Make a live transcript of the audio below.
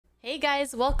Hey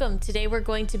guys, welcome. Today we're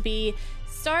going to be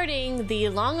starting the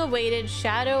long-awaited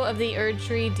Shadow of the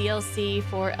Erdtree DLC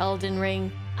for Elden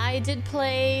Ring. I did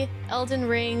play Elden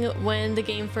Ring when the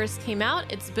game first came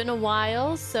out. It's been a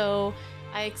while, so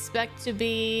I expect to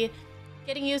be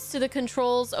getting used to the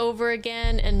controls over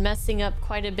again and messing up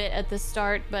quite a bit at the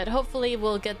start, but hopefully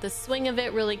we'll get the swing of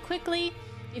it really quickly.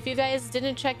 If you guys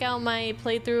didn't check out my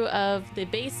playthrough of the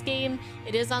base game,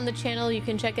 it is on the channel. You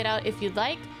can check it out if you'd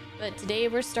like. But today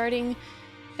we're starting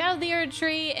Shadow of the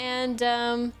Erdtree,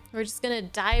 and we're just gonna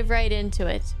dive right into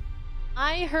it.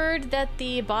 I heard that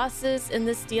the bosses in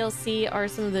this DLC are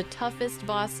some of the toughest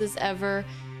bosses ever.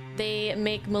 They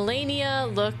make Melania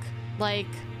look like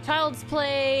child's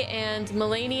play, and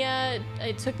Melania,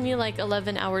 it took me like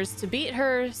 11 hours to beat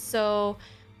her, so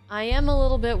I am a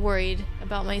little bit worried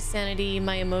about my sanity,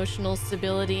 my emotional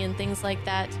stability, and things like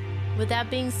that. With that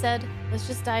being said, let's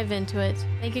just dive into it.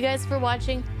 Thank you guys for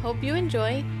watching. Hope you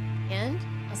enjoy, and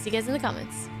I'll see you guys in the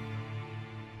comments.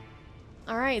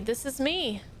 Alright, this is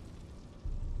me.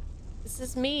 This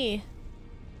is me.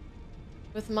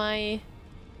 With my...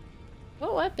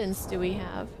 What weapons do we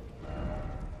have?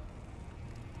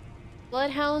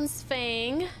 Bloodhound's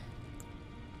Fang.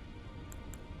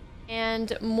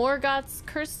 And Morgoth's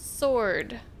Cursed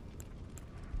Sword.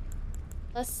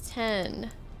 Plus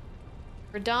 10.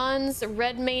 Radahn's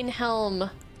Redmane Helm.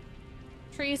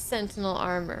 Tree Sentinel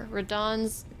Armor.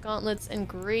 Radahn's Gauntlets and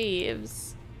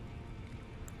Greaves.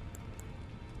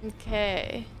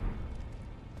 Okay.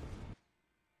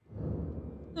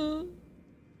 Nice.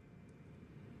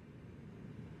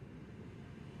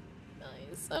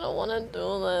 I don't want to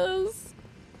do this.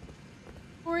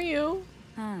 Who are you?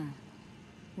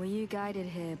 Were you guided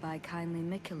here by kindly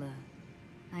Miquella?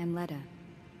 I am Leda.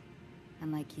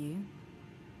 And like you,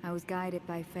 I was guided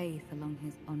by faith along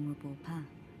his honorable path.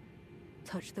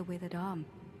 Touch the withered arm,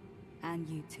 and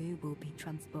you too will be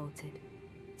transported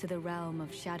to the realm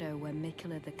of shadow where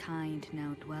Miquella the Kind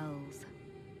now dwells.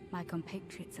 My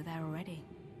compatriots are there already.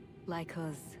 Like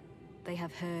us, they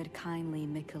have heard kindly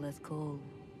Miquella's call.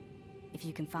 If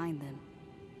you can find them,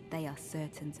 they are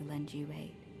certain to lend you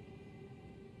aid.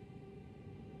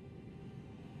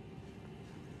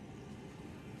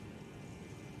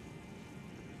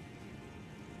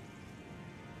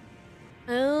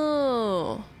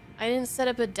 Oh, I didn't set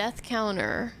up a death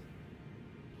counter.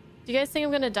 Do you guys think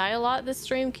I'm gonna die a lot this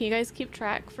stream? Can you guys keep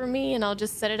track for me and I'll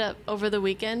just set it up over the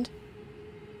weekend?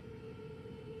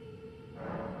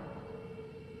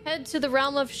 Head to the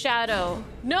realm of shadow.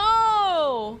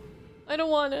 No! I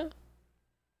don't wanna.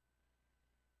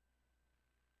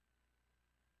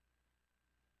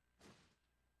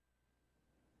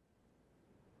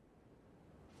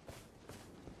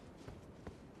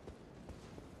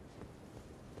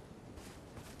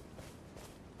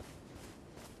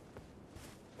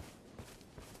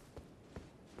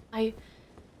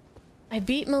 I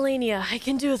beat Melania. I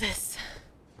can do this.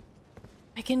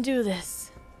 I can do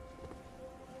this.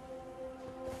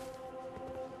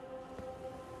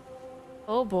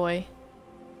 Oh boy.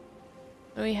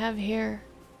 What do we have here?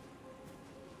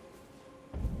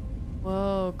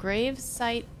 Whoa,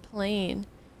 Gravesite Plain.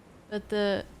 But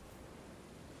they're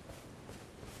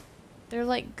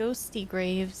like ghosty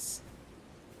graves.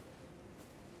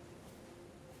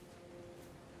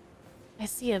 I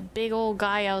see a big old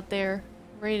guy out there,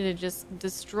 ready to just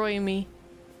destroy me.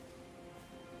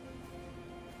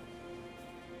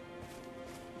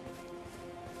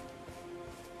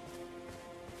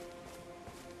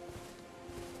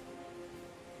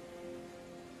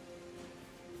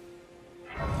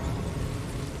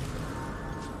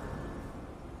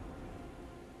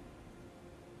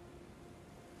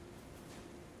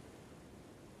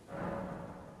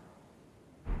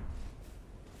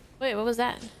 Wait, what was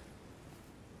that?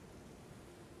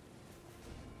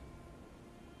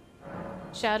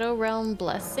 Shadow Realm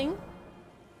Blessing?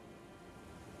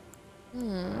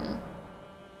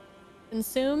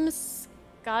 Consume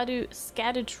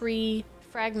Scattertree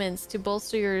fragments to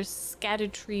bolster your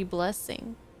Scattertree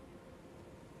Blessing.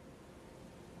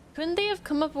 Couldn't they have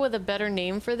come up with a better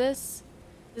name for this?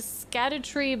 The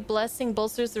Scattertree Blessing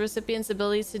bolsters the recipient's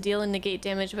abilities to deal and negate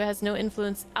damage, but has no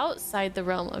influence outside the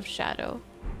realm of shadow.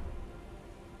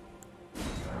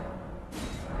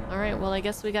 Alright, well I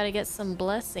guess we gotta get some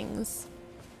blessings.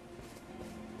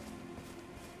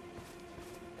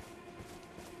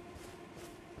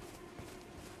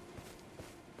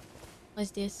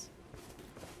 What's this?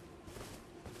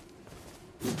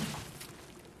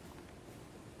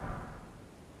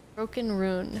 Broken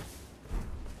Rune.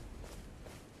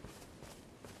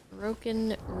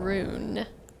 Broken Rune.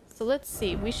 So let's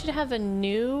see. We should have a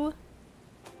new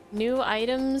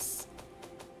items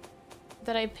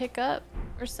that I pick up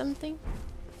or something?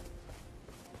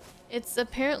 It's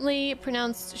apparently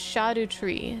pronounced shadow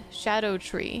tree. Shadow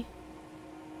tree.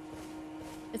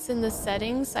 It's in the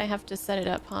settings. I have to set it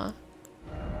up, huh?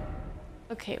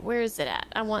 Okay, where is it at?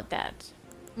 I want that.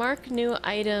 Mark new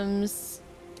items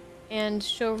and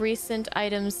show recent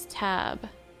items tab.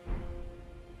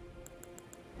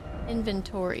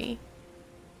 Inventory.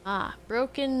 Ah,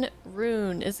 broken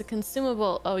rune is a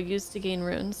consumable. Oh, used to gain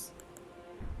runes.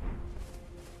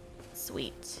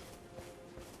 Sweet.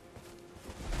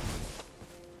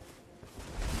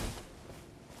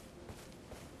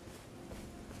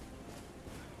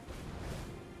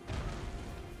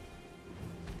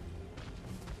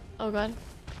 Oh god.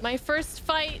 My first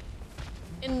fight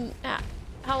in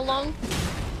how long?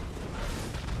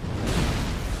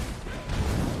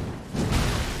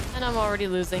 And I'm already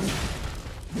losing.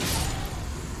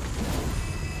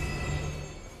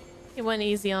 He went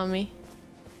easy on me.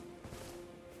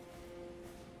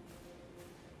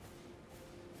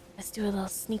 Let's do a little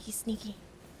sneaky sneaky.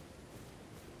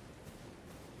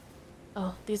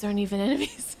 Oh, these aren't even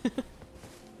enemies.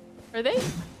 Are they?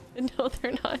 No,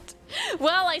 they're not.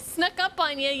 Well, I snuck up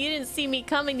on you. You didn't see me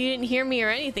coming. You didn't hear me or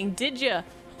anything, did you?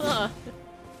 Huh.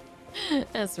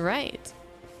 That's right.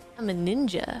 I'm a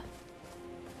ninja.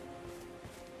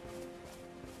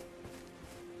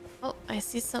 Oh, I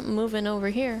see something moving over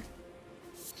here.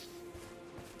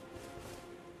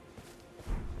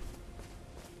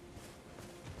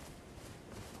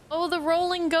 Oh, the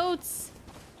rolling goats.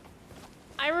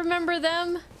 I remember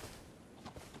them.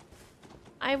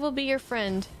 I will be your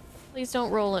friend. Please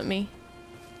don't roll at me.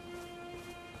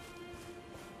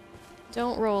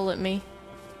 Don't roll at me.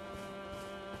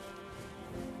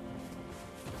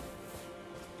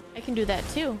 I can do that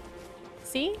too.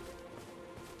 See?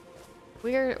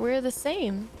 We're the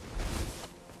same.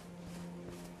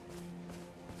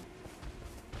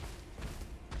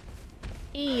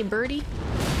 Hey, birdie.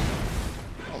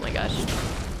 Oh my gosh.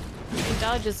 My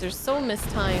dodges are so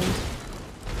mistimed.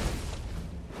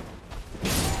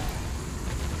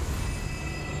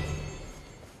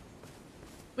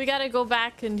 We gotta go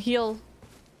back and heal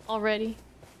already.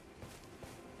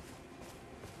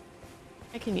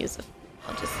 I can use it.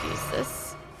 I'll just use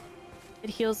this.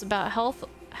 It heals about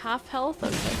half health.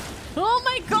 Okay. Oh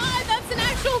my god, that's an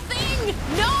actual thing!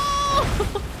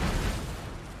 No!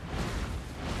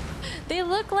 They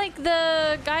look like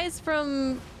the guys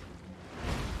from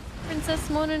Princess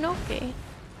Mononoke.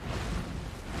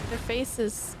 Their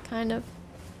faces, kind of.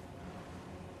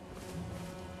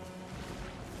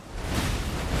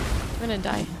 I'm gonna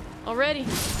die already.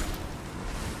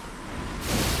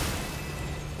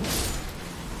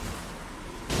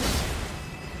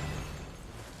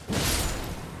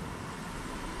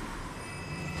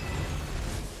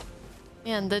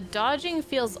 Man, the dodging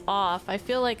feels off. I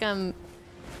feel like I'm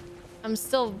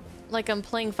still like I'm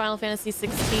playing Final Fantasy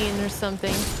 16 or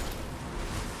something.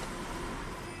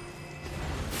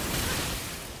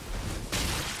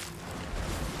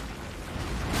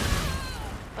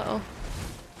 Uh-oh.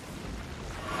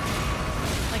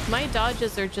 Like my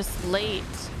dodges are just late.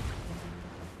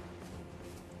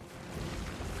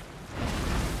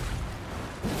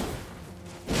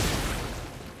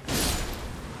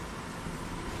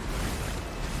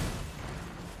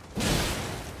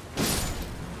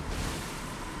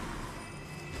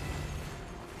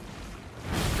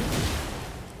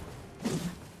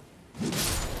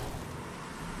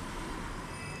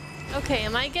 Okay,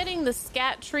 am I getting the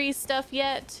scat tree stuff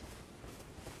yet?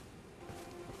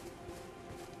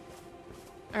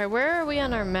 Alright, where are we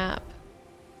on our map?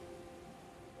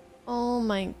 Oh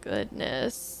my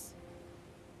goodness.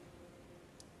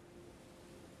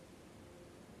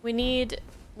 We need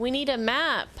a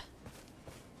map.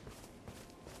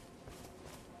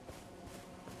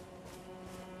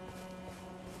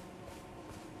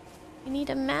 We need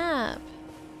a map.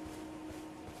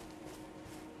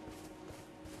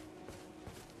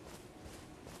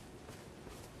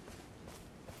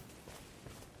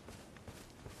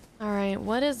 All right,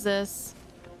 what is this?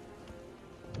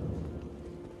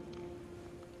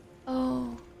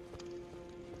 Oh.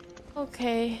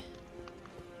 Okay.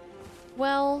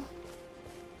 Well.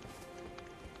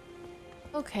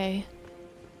 Okay.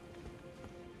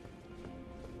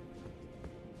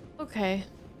 Okay.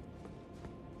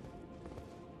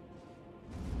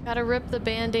 Gotta rip the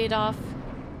band-aid off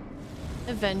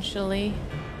eventually.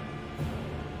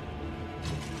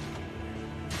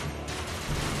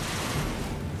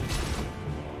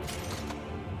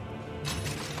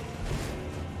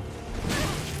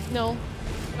 No,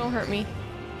 don't hurt me.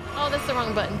 Oh, that's the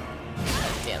wrong button.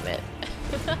 God damn it.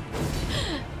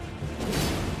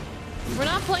 We're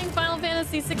not playing Final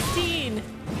Fantasy 16.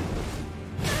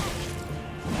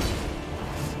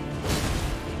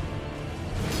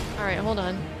 All right, hold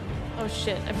on. Oh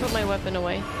shit, I put my weapon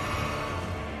away.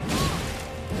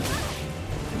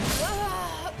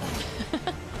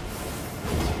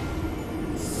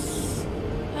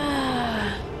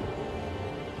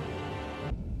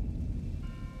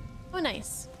 Oh,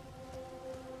 nice.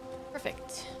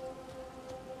 Perfect.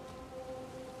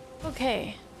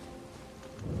 Okay.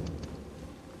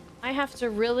 I have to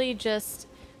really just...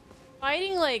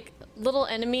 Fighting, like, little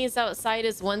enemies outside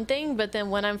is one thing, but then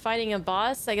when I'm fighting a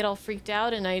boss, I get all freaked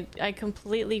out and I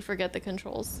completely forget the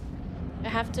controls. I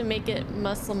have to make it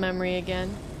muscle memory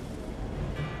again.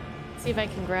 Let's see if I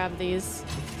can grab these.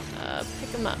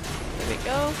 Pick them up. There we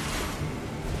go.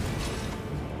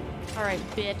 Alright,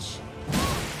 bitch.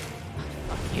 Oh,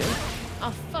 fuck you.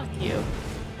 Oh, fuck you.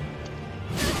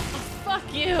 Oh,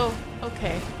 fuck you!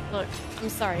 Okay, look, I'm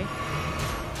sorry.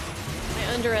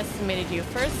 I underestimated you.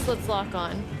 First, let's lock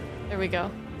on. There we go.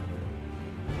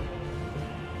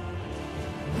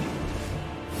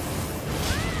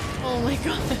 Oh my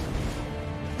god.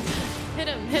 Hit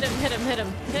him, hit him, hit him, hit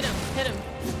him, hit him, hit him,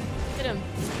 hit him.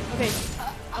 Okay.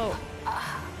 Oh.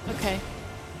 Okay.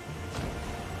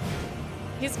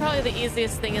 He's probably the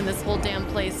easiest thing in this whole damn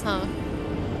place, huh?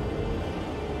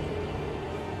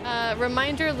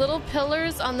 Reminder, little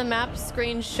pillars on the map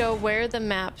screen show where the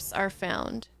maps are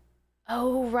found.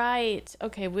 Oh, right.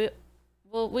 Okay, we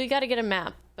gotta get a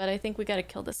map, but I think we gotta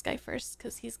kill this guy first,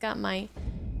 because he's got my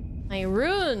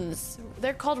runes.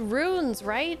 They're called runes,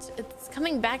 right? It's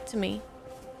coming back to me.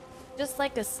 Just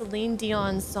like a Celine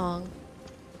Dion song.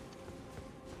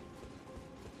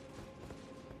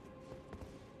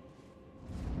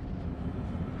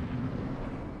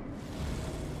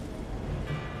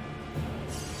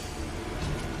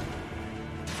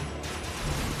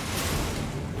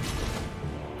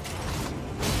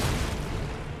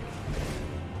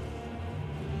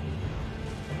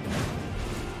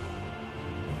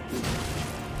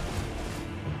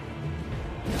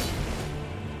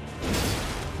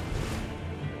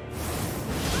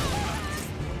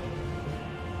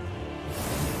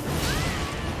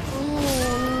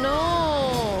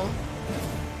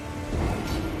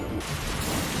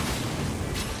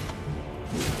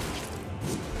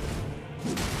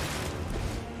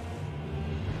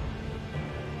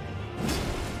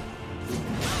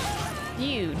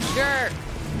 You jerk!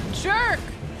 Jerk!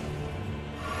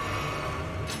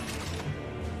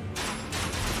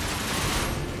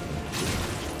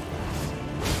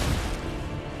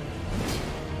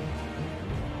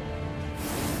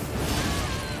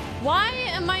 Why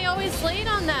am I always late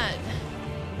on that?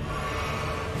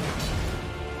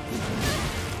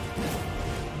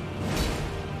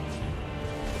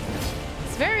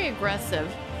 It's very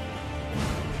aggressive.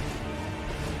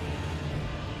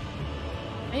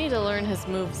 I need to learn his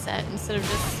moveset instead of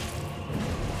just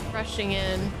rushing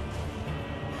in.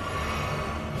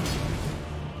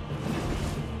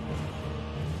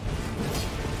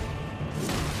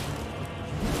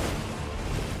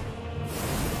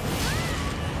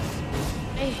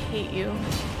 I hate you.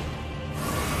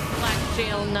 Black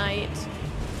Jail Knight.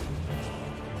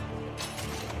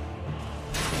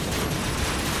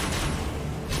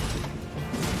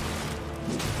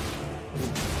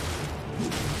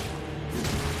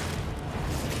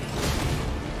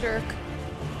 Jerk.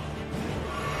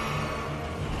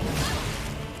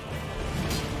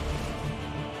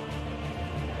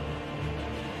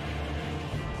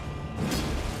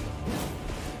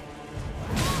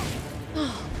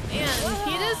 Oh, man,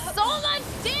 he does so much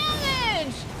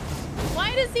damage!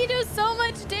 Why does he do so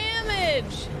much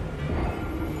damage?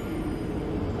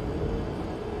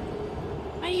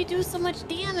 Why do you do so much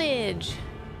damage?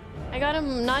 I got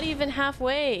him not even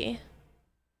halfway.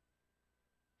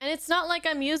 And it's not like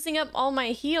I'm using up all my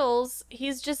heals.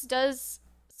 He just does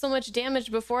so much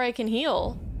damage before I can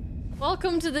heal.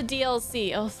 Welcome to the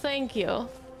DLC. Oh, thank you.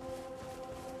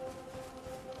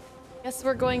 Guess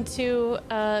we're going to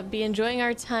be enjoying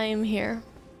our time here.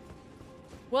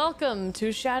 Welcome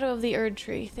to Shadow of the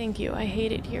Erdtree. Thank you. I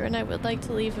hate it here and I would like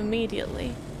to leave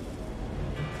immediately.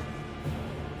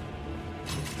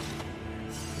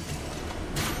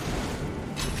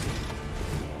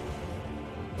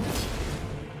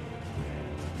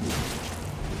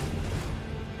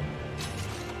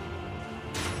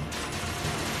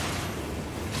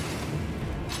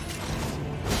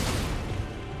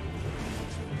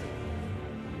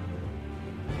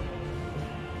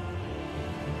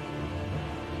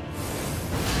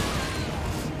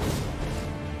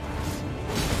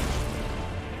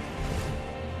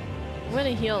 I'm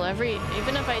gonna heal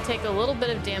even if I take a little bit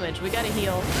of damage, we gotta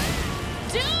heal.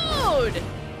 Dude!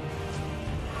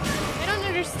 I don't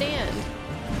understand.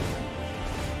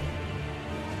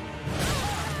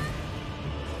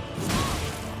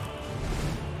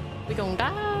 We gon'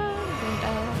 die. We gon'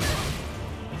 die.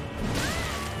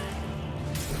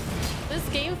 This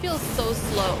game feels so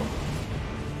slow.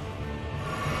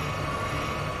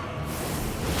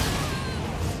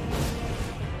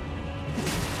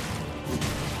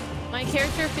 My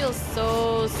character feels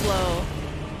so slow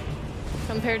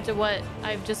compared to what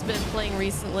I've just been playing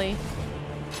recently.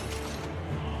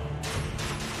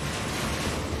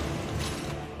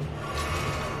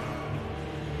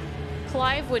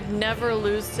 Clive would never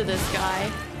lose to this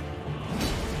guy.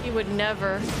 He would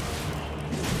never.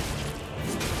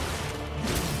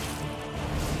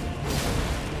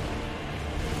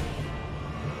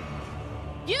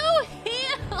 You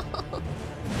heal!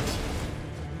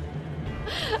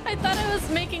 I thought I was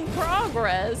making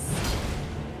progress.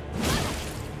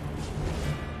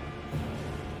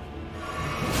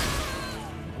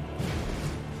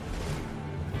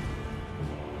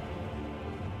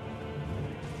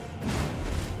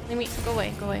 Let me go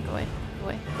away, go away, go away, go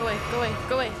away, go away, go away,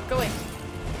 go away, go away.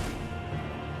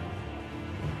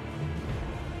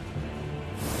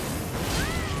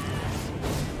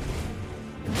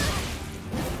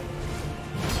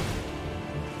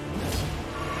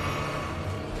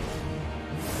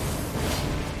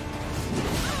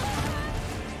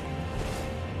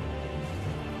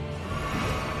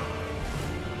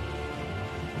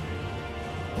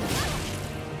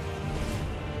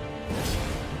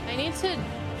 I need to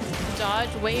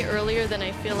dodge way earlier than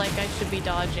I feel like I should be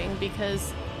dodging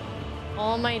because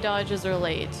all my dodges are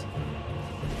late.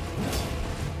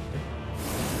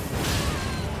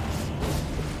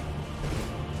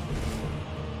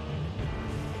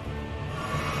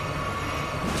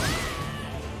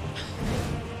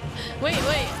 Wait,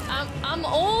 I'm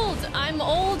old. I'm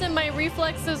old and my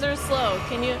reflexes are slow.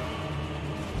 Can you...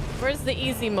 Where's the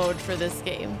easy mode for this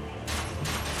game?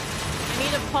 I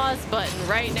need a pause button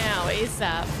right now,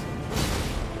 ASAP.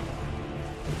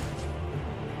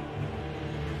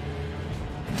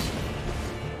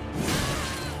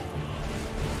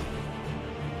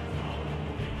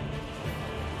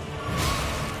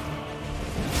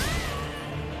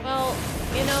 Well,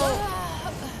 you know,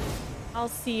 I'll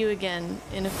see you again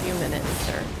in a few minutes,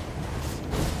 sir.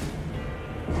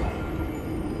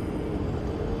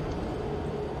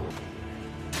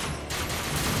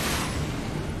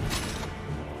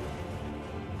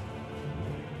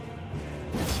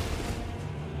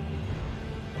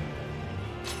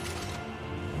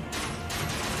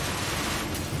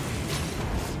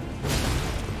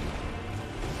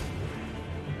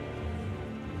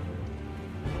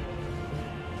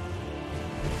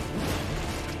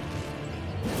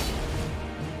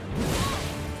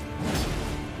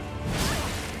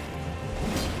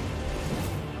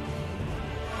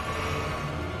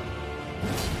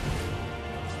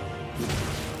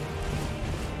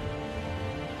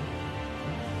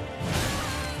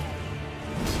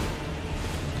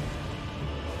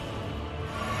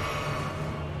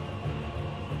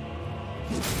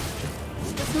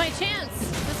 This is my chance.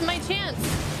 This is my chance.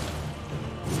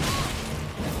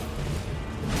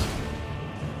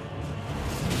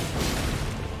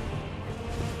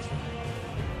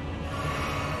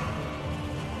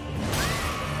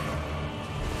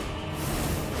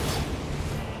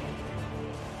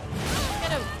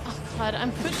 Oh God,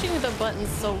 I'm pushing the buttons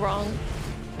so wrong.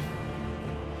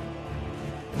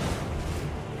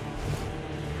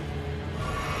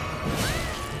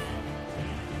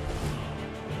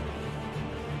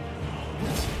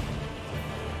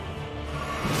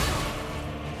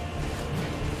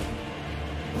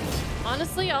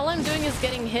 Honestly, all I'm doing is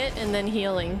getting hit and then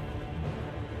healing.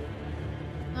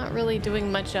 Not really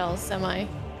doing much else, am I?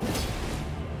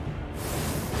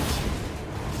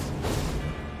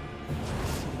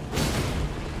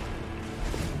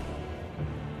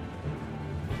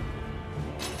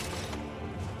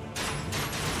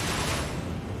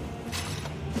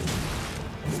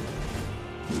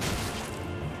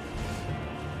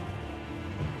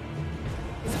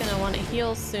 He's gonna want to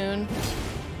heal soon.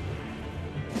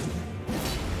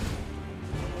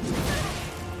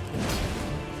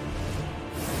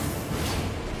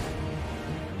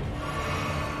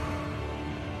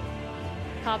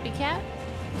 Copycat?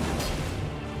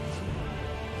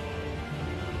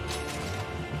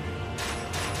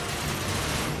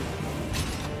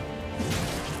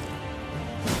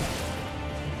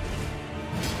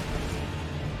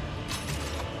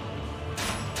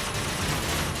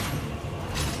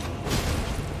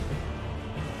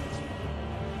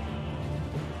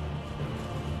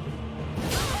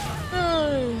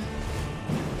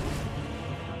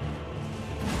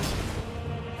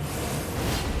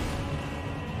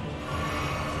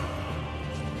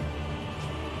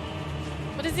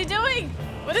 is he doing?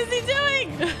 What is he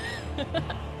doing?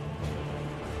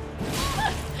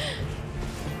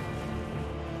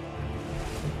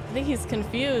 I think he's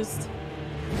confused.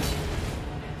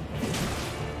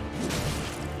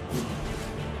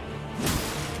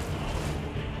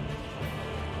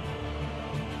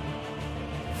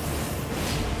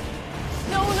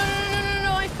 No,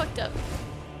 I fucked up.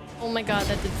 Oh my god,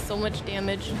 that did so much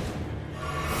damage.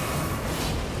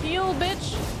 Heal,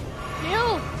 bitch.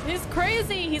 Heal. He's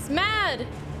crazy. He's mad.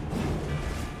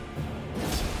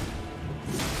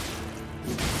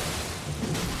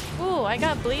 Ooh, I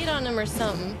got bleed on him or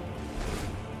something.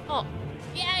 Oh,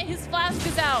 yeah, his flask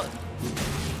is out.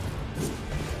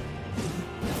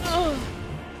 Oh.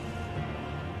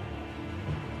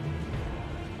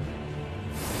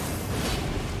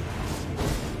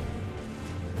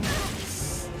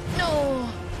 No.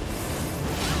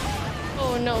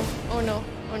 Oh no. Oh no.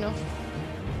 Oh no.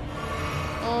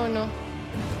 Oh no.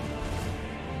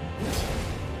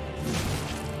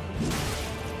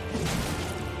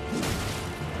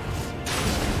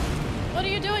 What are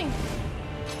you doing?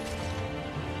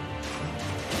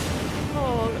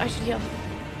 Oh, I should heal.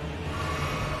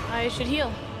 I should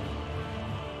heal.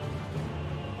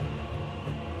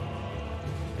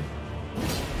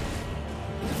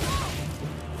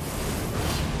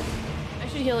 I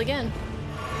should heal again.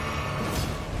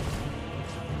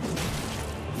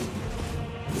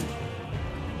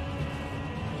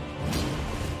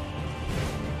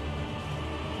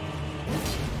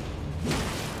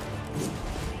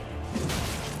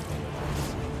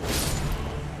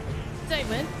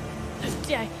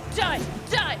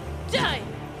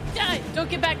 Die! Don't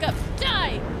get back up!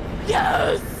 Die!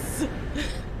 Yes!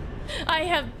 I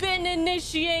have been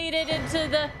initiated into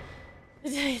the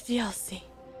DLC.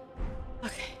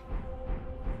 Okay.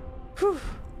 Whew.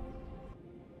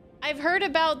 I've heard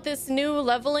about this new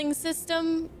leveling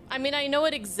system. I mean, I know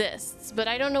it exists, but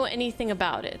I don't know anything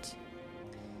about it.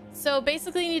 So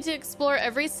basically, you need to explore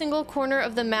every single corner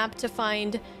of the map to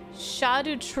find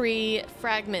Erdtree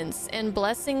fragments and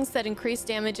blessings that increase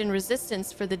damage and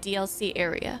resistance for the DLC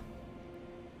area.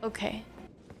 Okay.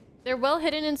 They're well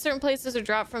hidden in certain places or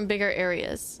drop from bigger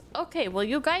areas. Okay, well,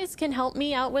 you guys can help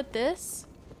me out with this.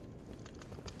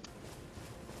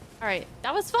 All right,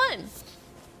 that was fun.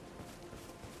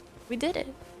 We did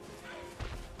it.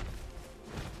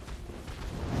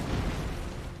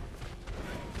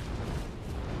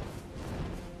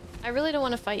 I really don't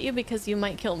want to fight you because you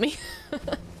might kill me.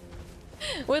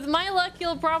 With my luck,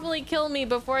 you'll probably kill me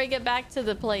before I get back to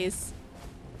the place.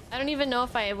 I don't even know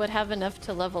if I would have enough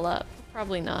to level up.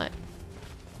 Probably not.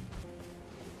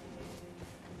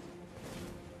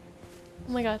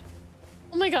 Oh my god.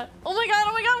 Oh my god. Oh my god.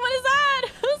 Oh my god. What is that?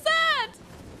 Who's that?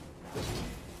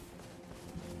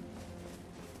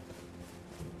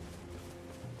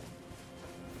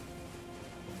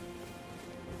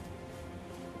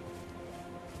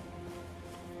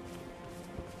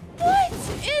 What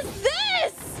is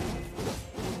this?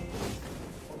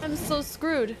 I'm so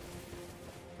screwed.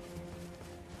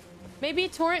 Maybe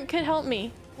Torrent could help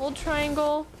me. Hold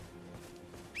triangle.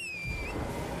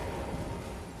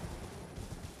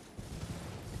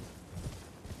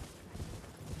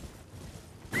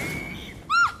 What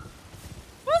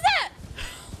was that?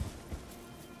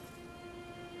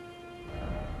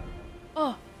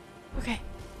 Oh, okay.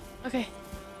 Okay.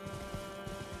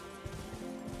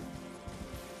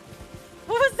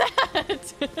 What was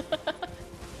that?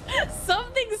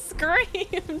 Something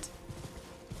screamed.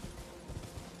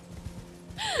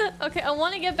 Okay, I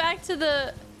want to get back to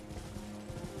the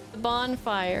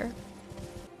bonfire.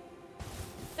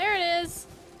 There it is.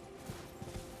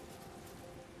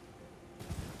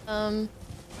 How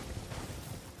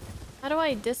do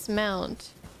I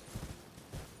dismount?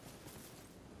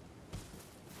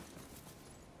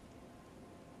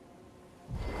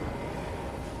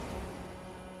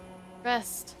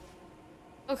 Rest.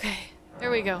 Okay,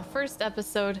 there we go. First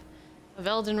episode of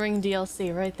Elden Ring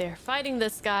DLC right there. Fighting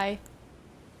this guy.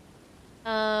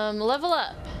 Level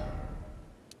up.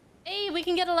 Hey, we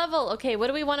can get a level. Okay, what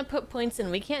do we want to put points in?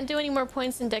 We can't do any more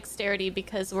points in dexterity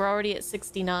because we're already at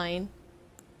 69.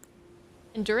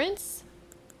 Endurance?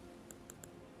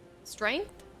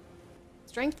 Strength?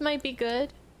 Strength might be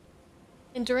good.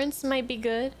 Endurance might be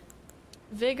good.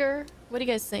 Vigor? What do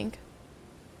you guys think?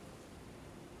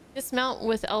 Dismount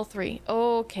with L3.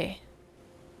 Okay.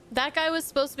 That guy was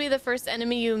supposed to be the first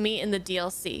enemy you meet in the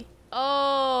DLC.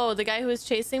 Oh, the guy who was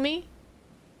chasing me?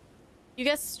 You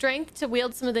get strength to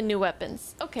wield some of the new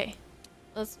weapons. Okay.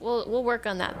 We'll work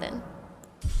on that then.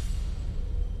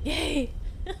 Yay!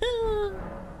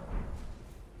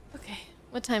 Okay.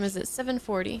 What time is it?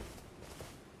 7:40.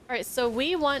 All right, so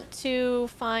we want to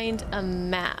find a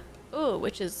map. Ooh,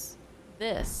 which is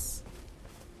this.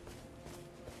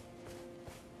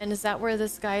 And is that where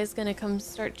this guy is gonna come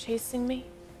start chasing me?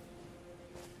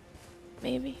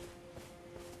 Maybe.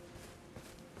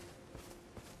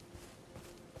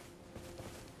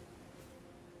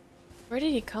 Where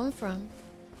did he come from?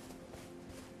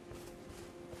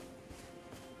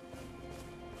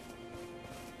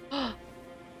 Oh,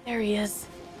 there he is.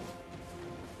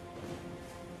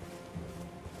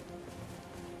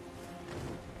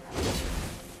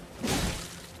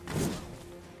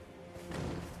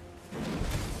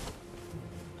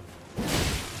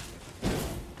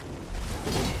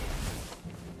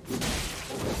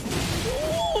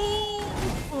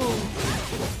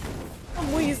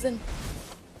 I'm wheezing.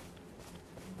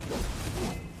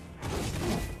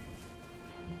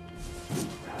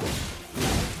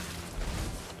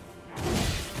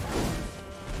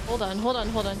 Hold on, hold on,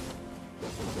 hold on.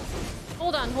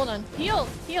 Hold on, hold on. Heal,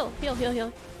 heal, heal, heal,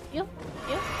 heal. Heal,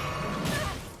 heal.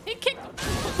 He kicked.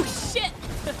 Oh, shit.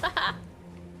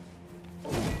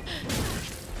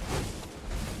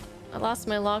 I lost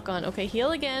my lock on. Okay,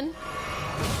 heal again.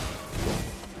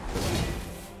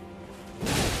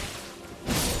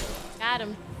 Got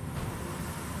him.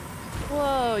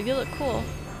 Whoa, you look cool.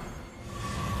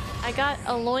 I got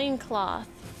a loincloth.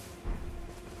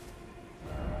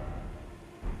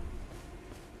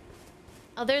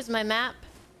 Oh, there's my map.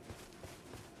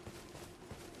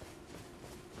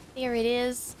 There it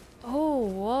is. Oh,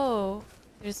 whoa.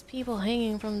 There's people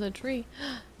hanging from the tree.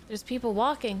 There's people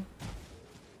walking.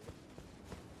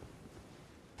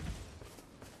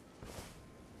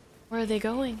 Where are they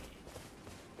going?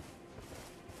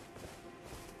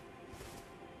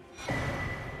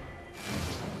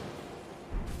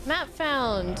 Map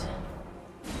found.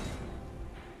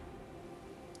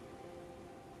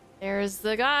 There's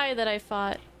the guy that I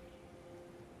fought.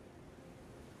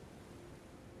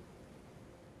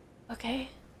 Okay.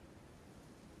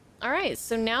 Alright,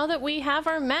 so now that we have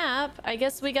our map, I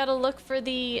guess we gotta look for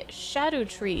the shadow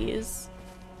trees.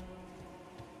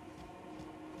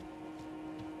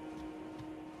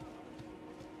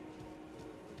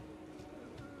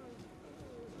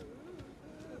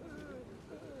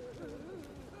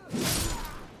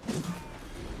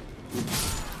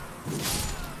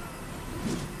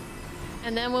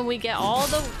 And then when we get all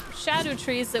the shadow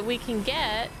trees that we can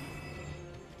get,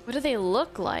 what do they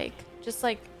look like? Just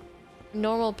like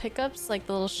normal pickups, like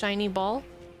the little shiny ball?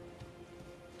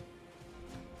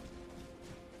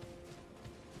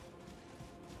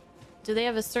 Do they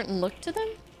have a certain look to them?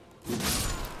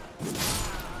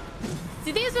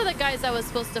 See, these are the guys I was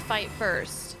supposed to fight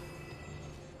first.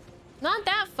 Not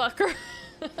that fucker.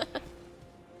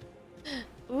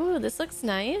 Ooh, this looks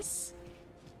nice.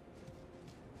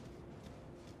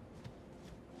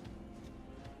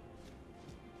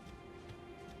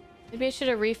 Maybe I should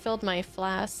have refilled my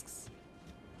flasks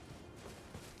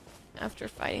after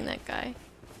fighting that guy.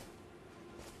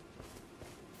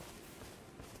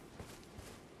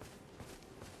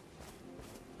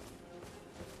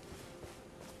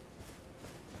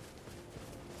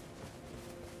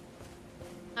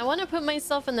 I want to put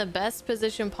myself in the best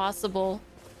position possible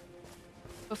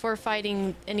before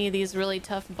fighting any of these really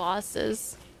tough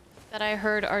bosses that I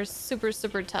heard are super,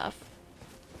 super tough.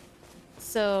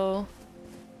 So...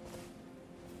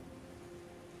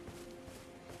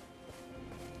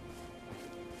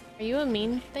 Are you a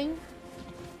mean thing?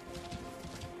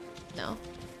 No.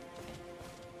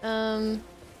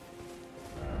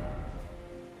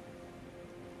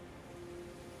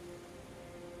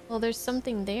 Well, there's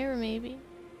something there, maybe.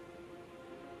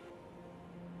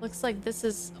 Looks like this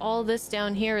is... all this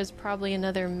down here is probably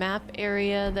another map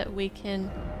area that we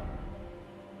can...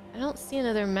 I don't see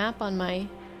another map on my...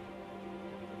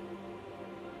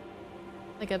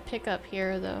 like a pickup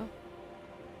here, though.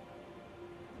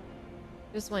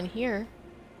 There's one here.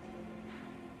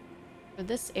 For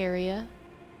this area.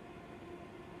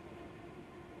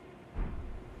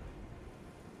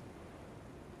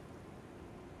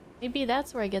 Maybe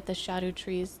that's where I get the shadow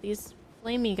trees. These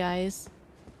flamey guys.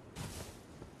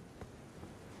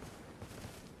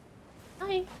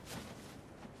 Hi.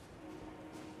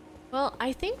 Well,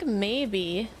 I think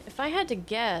maybe, if I had to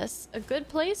guess, a good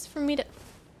place for me to...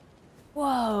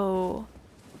 Whoa.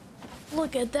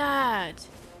 Look at that.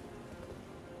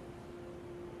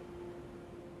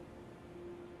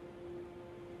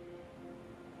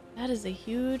 That is a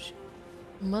huge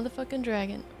motherfucking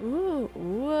dragon. Ooh,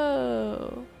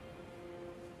 whoa.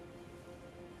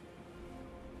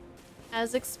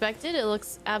 As expected, it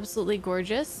looks absolutely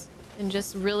gorgeous and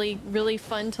just really, really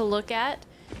fun to look at.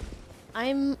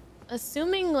 I'm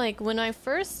assuming like when I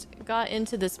first got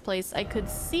into this place, I could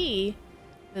see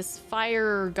this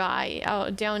fire guy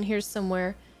out down here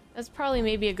somewhere. That's probably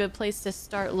maybe a good place to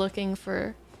start looking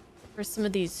for some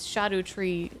of these shadow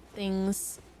tree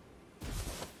things.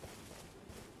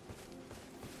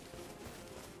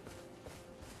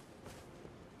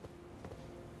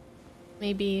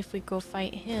 Maybe if we go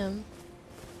fight him.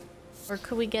 Or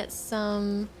could we get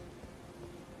some...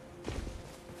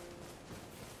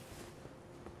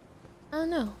 I don't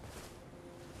know.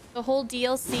 The whole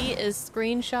DLC is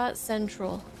screenshot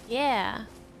central. Yeah.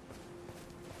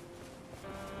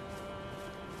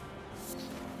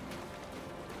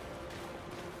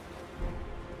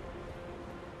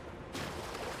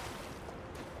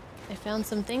 I found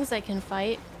some things I can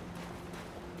fight.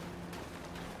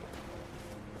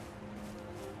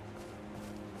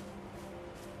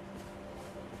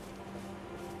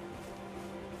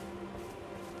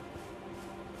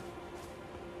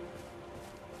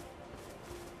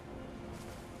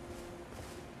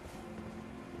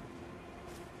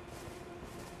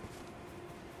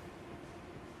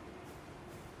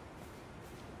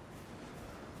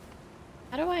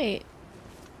 How do I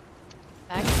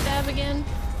backstab again?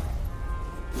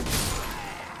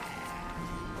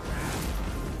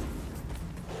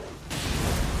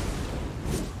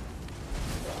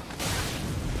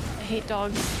 I hate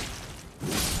dogs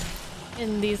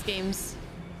in these games.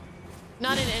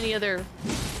 Not in any other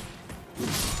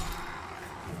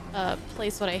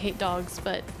place would I hate dogs,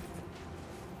 but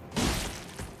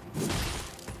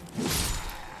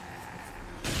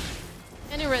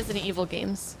and in Resident Evil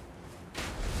games.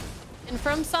 In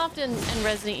FromSoft and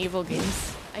Resident Evil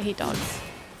games, I hate dogs.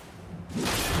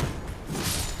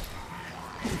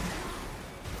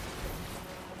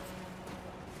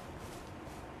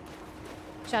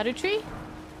 Shadow tree?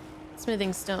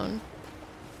 Smithing stone.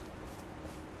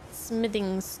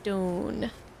 Smithing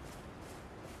stone.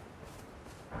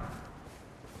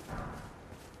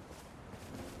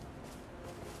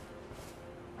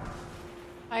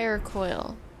 Fire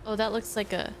coil. Oh, that looks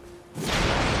like a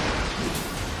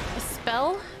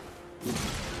spell?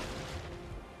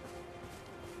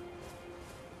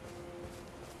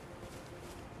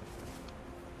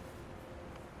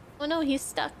 Oh no, he's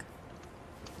stuck.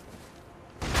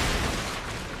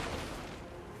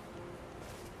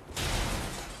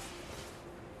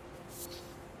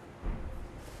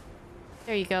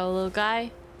 There you go, little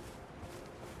guy.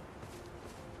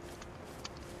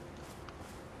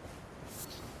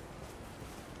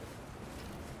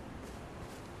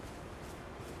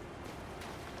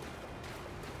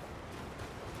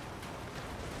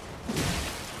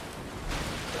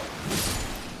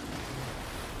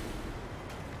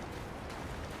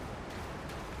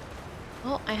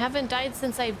 I haven't died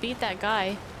since I beat that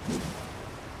guy.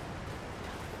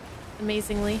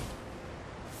 Amazingly.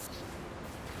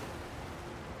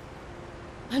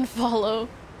 Unfollow.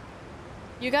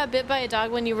 You got bit by a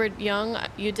dog when you were young.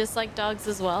 You dislike dogs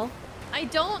as well? I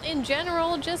don't in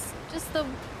general, just the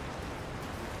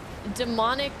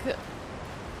demonic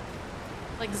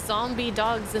like zombie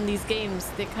dogs in these games.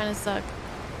 They kind of suck.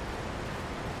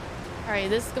 Alright,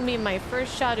 this is gonna be my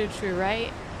first shadow tree,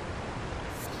 right?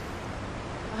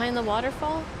 Behind the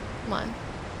waterfall? Come on.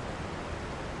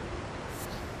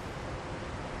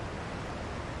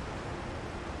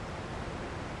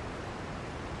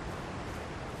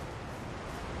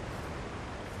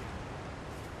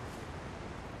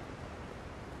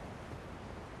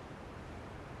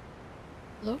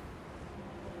 Hello?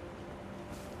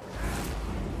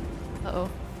 Uh-oh.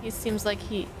 He seems like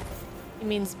he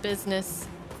means business.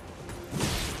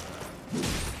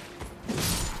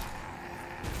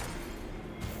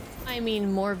 I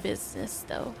mean more business,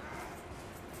 though.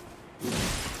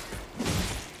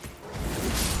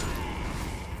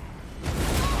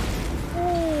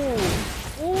 Ooh.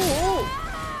 Ooh.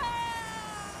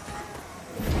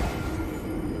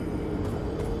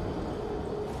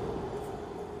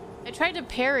 I tried to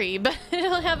parry, but I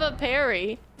don't have a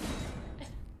parry.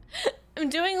 I'm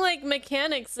doing like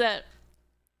mechanics that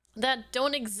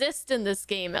don't exist in this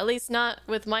game, at least not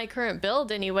with my current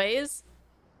build anyways.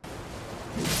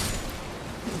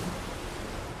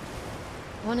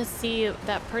 I want to see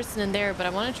that person in there, but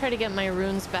I want to try to get my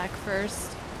runes back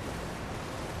first.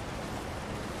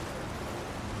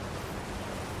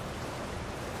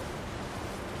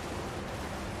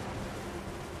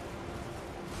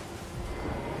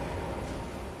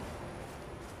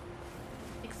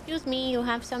 Excuse me, you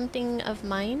have something of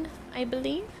mine, I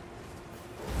believe?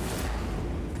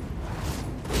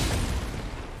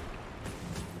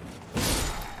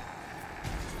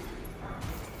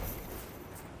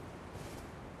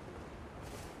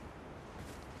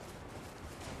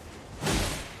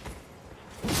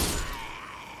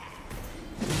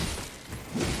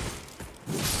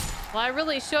 Well, I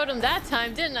really showed him that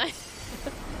time, didn't I?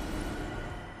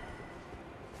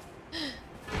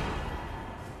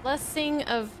 Blessing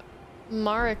of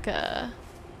Marika.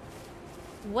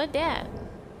 What that?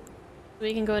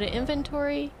 We can go to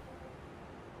inventory.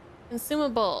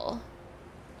 Consumable.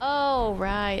 Oh,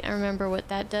 right. I remember what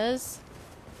that does.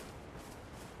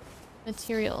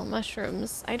 Material.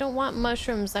 Mushrooms. I don't want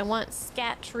mushrooms. I want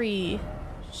scat tree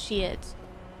shit.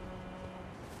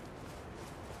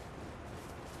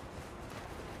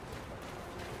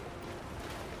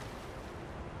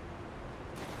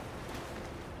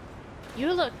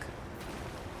 You look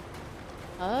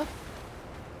tough.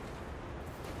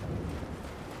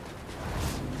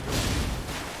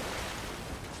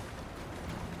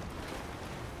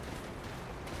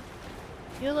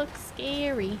 You look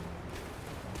scary.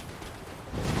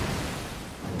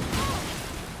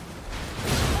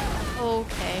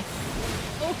 Okay.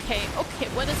 Okay, okay,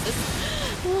 what is this?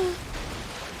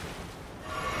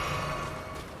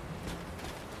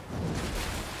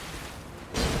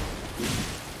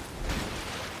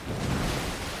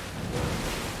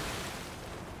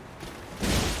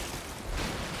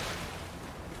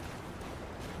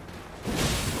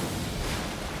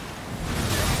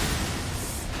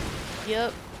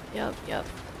 Yep.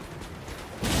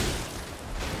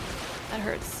 That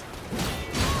hurts.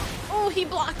 Oh, he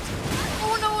blocked.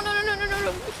 Oh, no.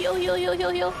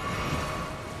 Heal.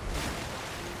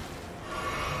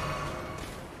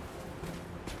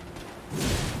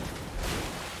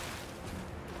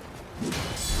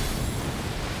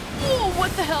 Oh,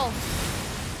 what the hell?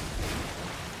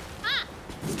 Ah!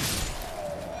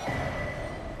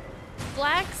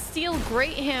 Black steel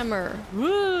great hammer.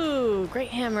 Woo, great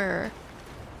hammer.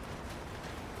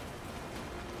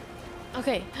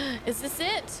 Okay, is this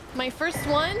it? My first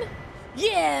one?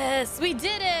 Yes, we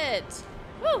did it!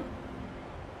 Woo!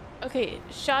 Okay,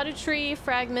 Shadow Tree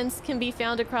fragments can be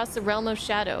found across the realm of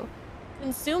shadow.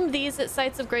 Consume these at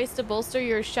sites of grace to bolster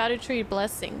your Shadow Tree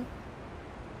blessing.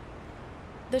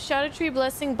 The Shadow Tree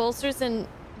blessing bolsters the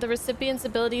recipient's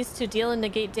abilities to deal and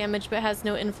negate damage, but has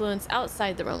no influence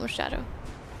outside the realm of shadow.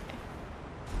 Okay.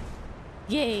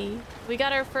 Yay! We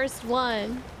got our first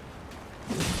one.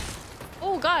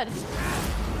 Oh god!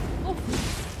 Oh!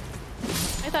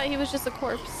 I thought he was just a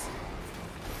corpse.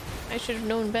 I should have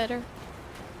known better.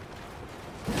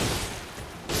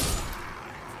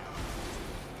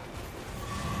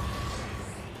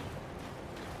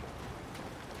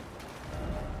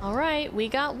 Alright, we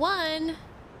got one!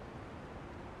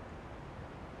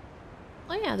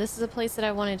 Oh yeah, this is a place that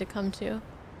I wanted to come to.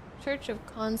 Church of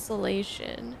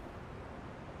Consolation.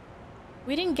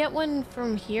 We didn't get one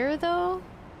from here though?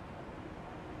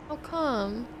 How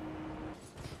come?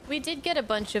 We did get a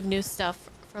bunch of new stuff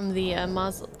from the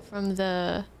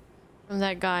from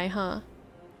that guy, huh?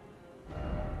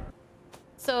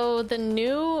 So the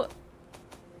new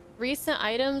recent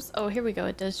items, oh here we go,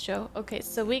 it does show. Okay,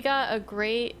 so we got a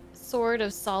great sword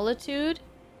of solitude.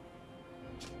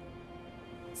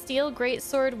 Steel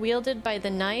greatsword wielded by the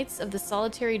knights of the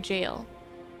solitary jail.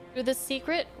 Through the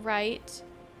secret rite,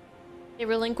 they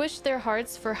relinquished their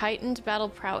hearts for heightened battle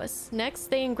prowess.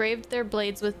 Next, they engraved their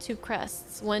blades with two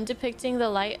crests, one depicting the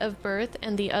light of birth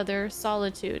and the other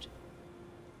solitude.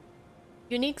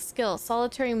 Unique skill,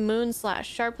 solitary moon slash.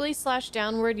 Sharply slash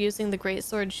downward using the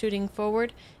greatsword, shooting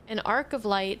forward. An arc of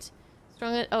light.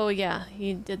 Strong at... Oh yeah,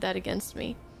 he did that against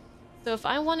me. So if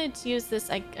I wanted to use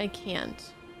this, I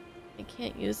can't. I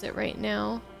can't use it right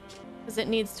now because it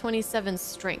needs 27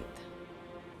 strength.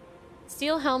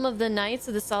 Steel helm of the Knights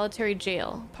of the Solitary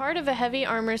Jail. Part of a heavy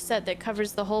armor set that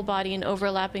covers the whole body in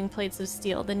overlapping plates of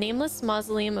steel. The nameless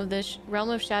mausoleum of the realm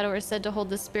of shadow are said to hold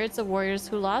the spirits of warriors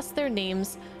who lost their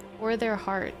names or their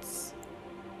hearts.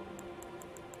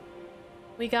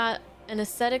 We got an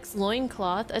ascetic's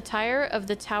loincloth, attire of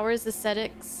the tower's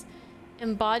ascetics,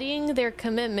 embodying their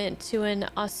commitment to an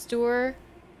austere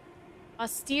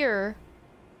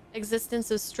existence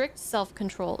of strict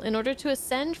self-control. In order to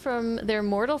ascend from their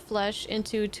mortal flesh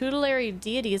into tutelary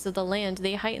deities of the land,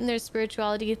 they heighten their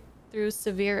spirituality through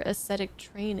severe ascetic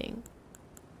training.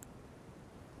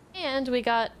 And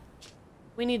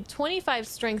we need 25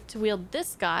 strength to wield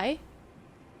this guy.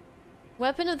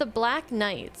 Weapon of the Black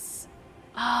Knights.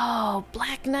 Oh,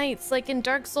 Black Knights, like in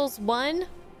Dark Souls 1.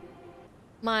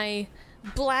 My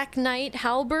Black Knight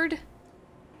halberd.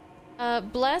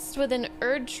 Blessed with an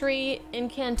Erdtree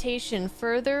incantation,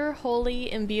 further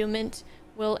holy imbuement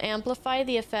will amplify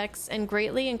the effects and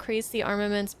greatly increase the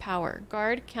armament's power.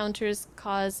 Guard counters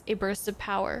cause a burst of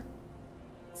power.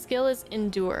 Skill is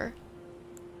Endure.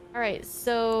 Alright,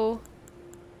 so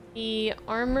the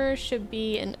armor should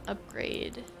be an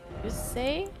upgrade. You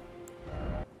say?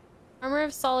 Armor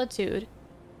of Solitude.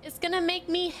 It's gonna make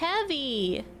me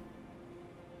heavy.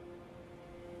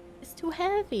 It's too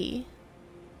heavy.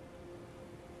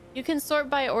 You can sort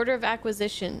by order of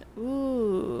acquisition.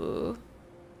 Ooh.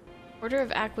 Order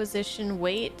of acquisition,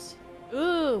 weight.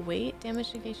 Ooh, weight,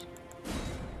 damage negation.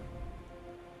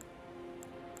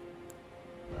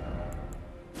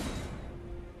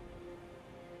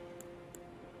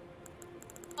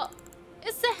 Oh,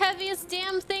 it's the heaviest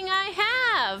damn thing I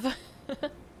have.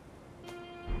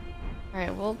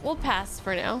 Alright, we'll pass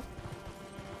for now.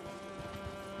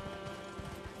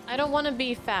 I don't want to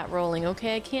be fat rolling,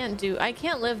 okay? I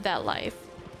can't live that life.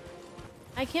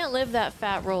 I can't live that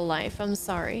fat roll life. I'm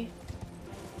sorry.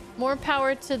 More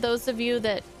power to those of you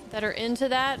that are into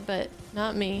that, but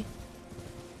not me.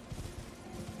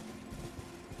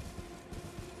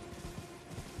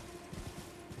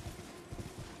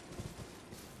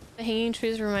 The hanging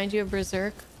trees remind you of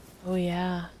Berserk? Oh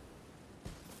yeah.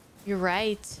 You're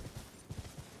right.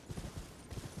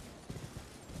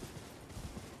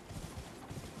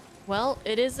 Well,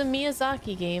 it is a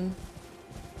Miyazaki game.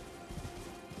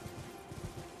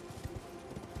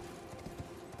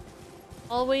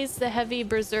 Always the heavy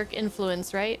Berserk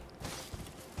influence, right?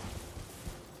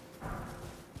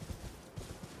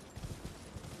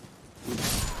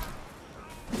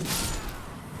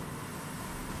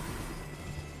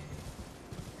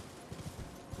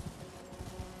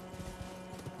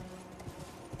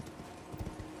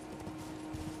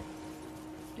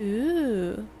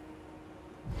 Ooh.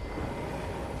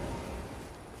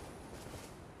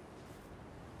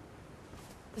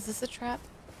 Is this a trap?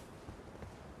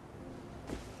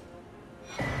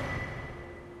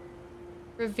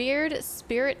 Revered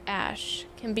spirit ash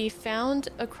can be found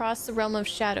across the realm of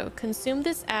shadow. Consume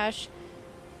this ash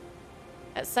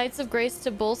at sites of grace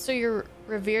to bolster your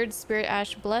revered spirit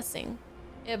ash blessing.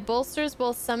 It bolsters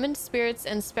both summoned spirits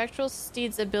and spectral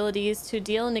steeds' abilities to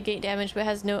deal and negate damage, but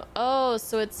has no... Oh,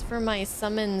 so it's for my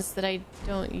summons that I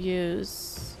don't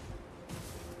use.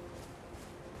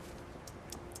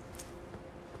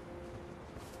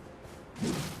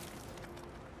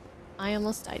 I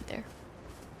almost died there.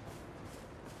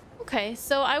 Okay,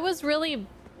 so I was really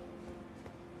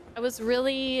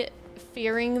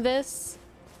fearing this,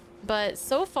 but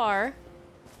so far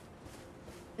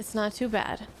it's not too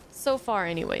bad. So far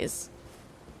anyways.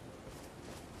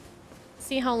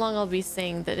 See how long I'll be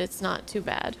saying that it's not too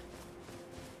bad.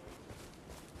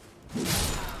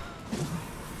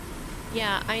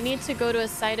 Yeah, I need to go to a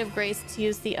site of grace to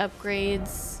use the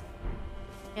upgrades,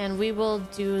 and we will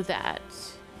do that.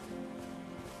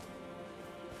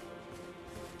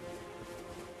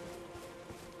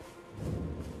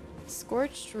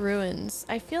 Scorched ruins.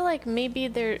 I feel like maybe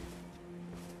there...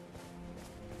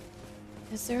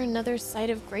 Is there another site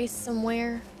of grace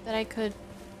somewhere that I could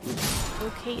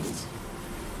locate?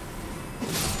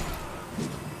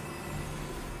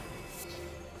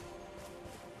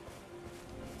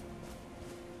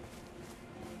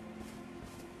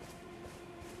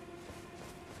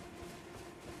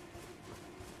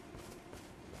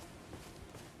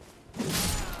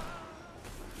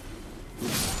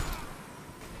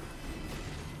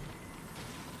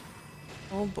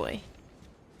 Oh boy.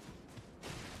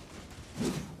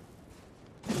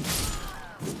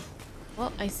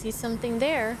 Well, I see something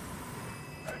there.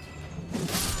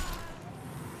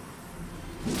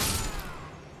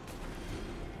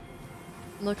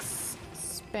 Looks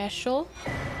special.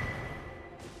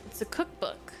 It's a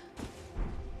cookbook.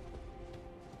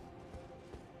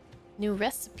 New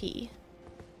recipe.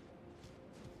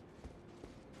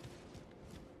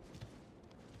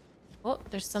 Oh,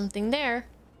 there's something there.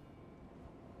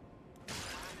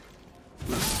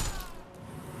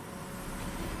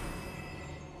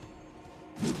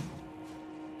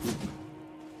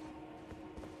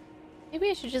 Maybe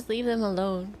I should just leave them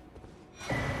alone.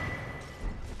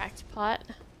 Cracked pot.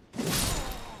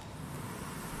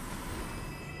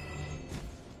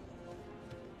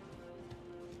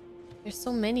 There's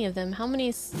so many of them. How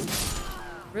many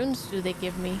runes do they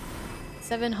give me?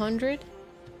 700?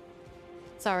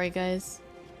 Sorry, guys.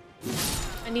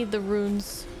 I need the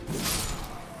runes.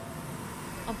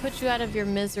 I'll put you out of your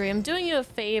misery. I'm doing you a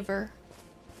favor.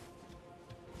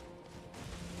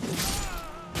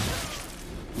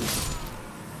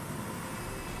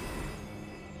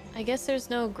 I guess there's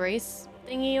no grace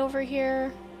thingy over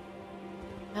here.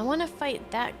 I want to fight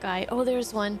that guy. Oh,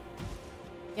 there's one.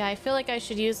 Yeah, I feel like I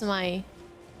should use my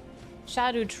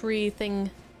shadow tree thing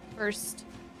first.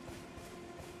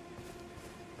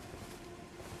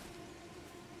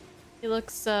 He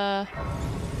looks like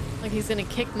he's gonna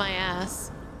kick my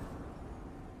ass.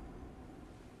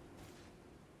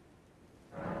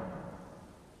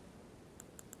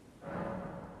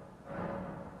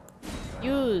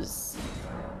 Use.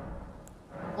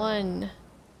 1.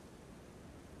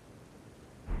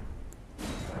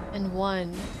 And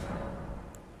 1.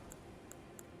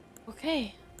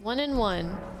 Okay, 1 and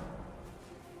 1.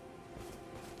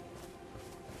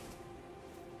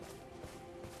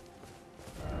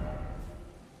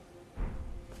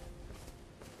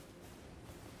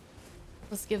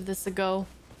 Let's give this a go.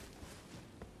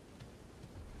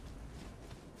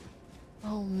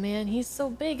 Oh man, he's so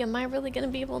big. Am I really gonna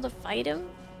be able to fight him?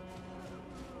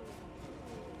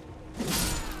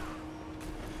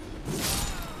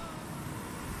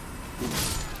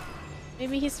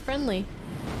 Maybe he's friendly.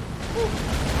 Woo. Woo.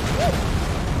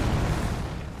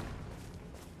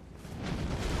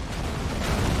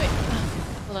 Wait,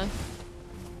 hold on.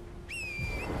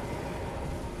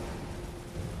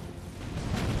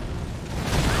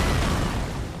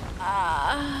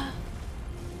 Ah.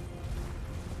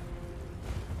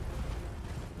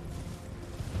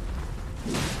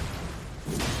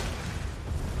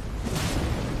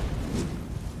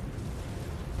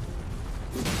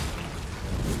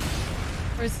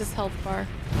 Where's this health bar?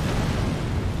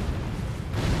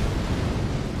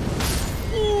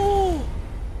 Ooh!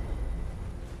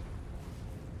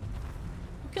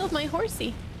 Who killed my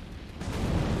horsey?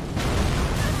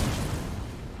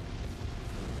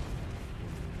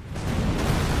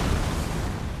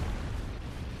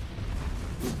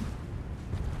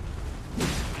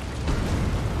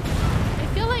 I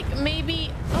feel like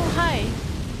maybe... Oh, hi.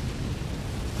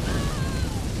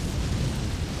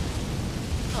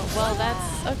 Oh, well,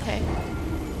 that's... Okay.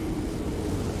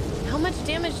 How much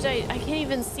damage did I can't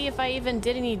even see if I even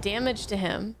did any damage to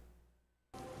him.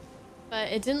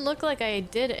 But it didn't look like I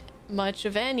did much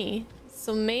of any.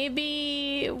 So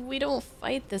maybe we don't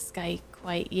fight this guy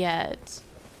quite yet.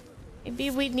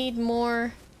 Maybe we need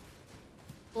more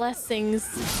blessings.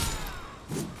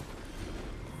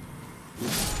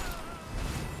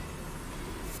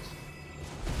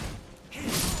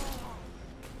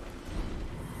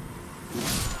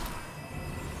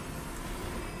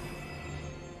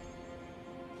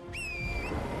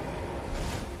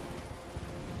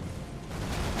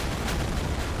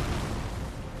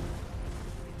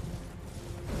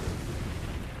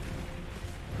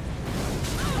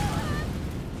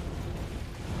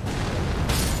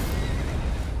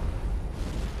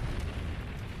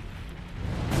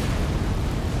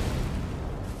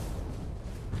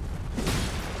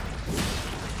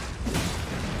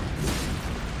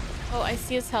 I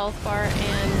see his health bar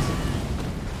and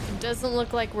it doesn't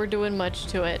look like we're doing much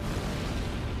to it.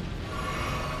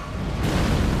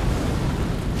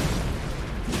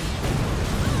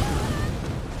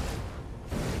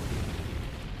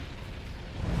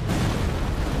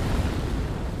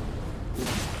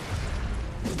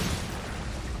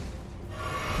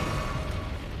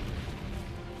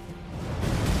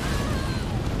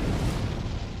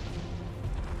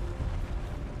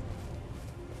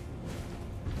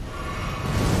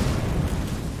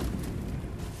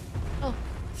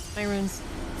 My runes.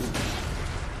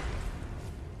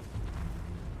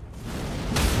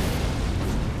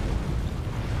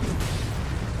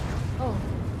 Oh.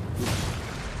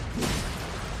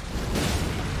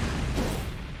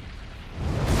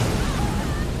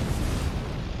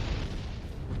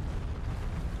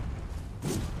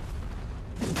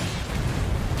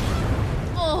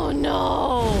 Oh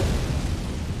no!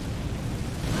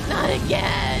 Not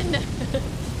again!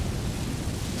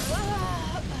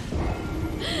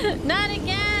 Not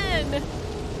again!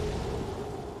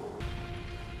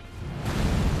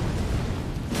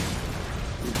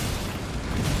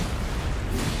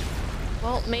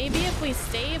 Well, maybe if we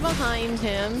stay behind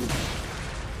him.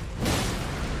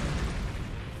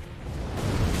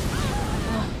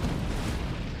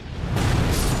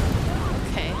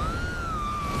 Okay.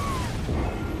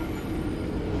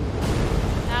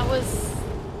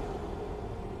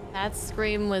 That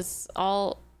scream was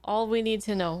all we need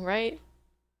to know, right?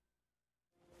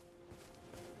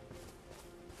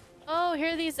 Oh,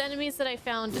 here are these enemies that I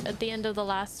found at the end of the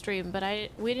last stream, but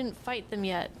we didn't fight them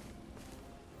yet.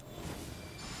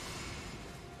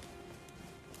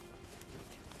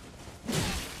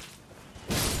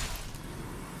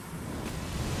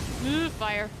 Ooh,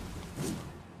 fire.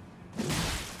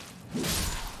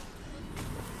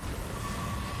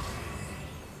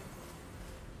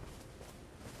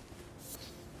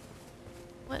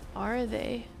 What are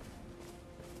they?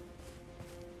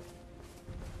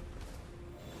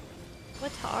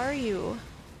 What are you?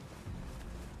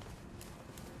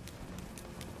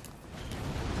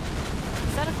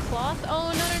 Is that a cloth?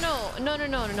 Oh,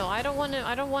 no. I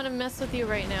don't want to mess with you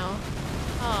right now.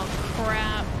 Oh,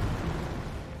 crap.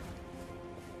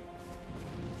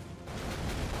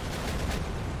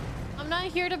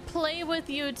 not here to play with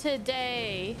you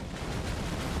today.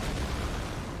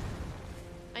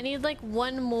 I need like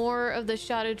one more of the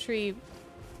shadow tree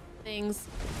things.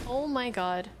 Oh my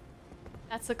god.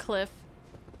 That's a cliff.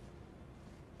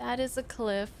 That is a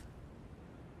cliff.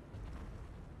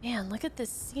 Man, look at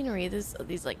this scenery.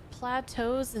 These like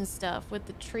plateaus and stuff with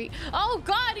the tree. Oh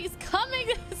god, he's coming!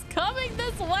 He's coming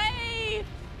this way!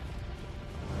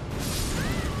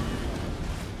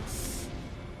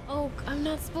 Oh, I'm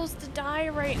not supposed to die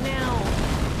right now.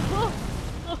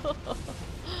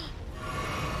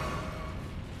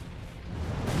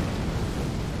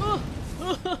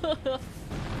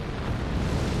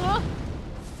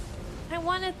 I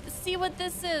want to see what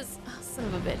this is. Oh, son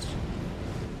of a bitch.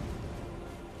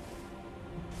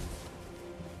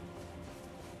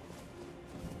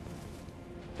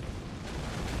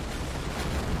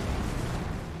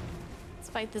 Let's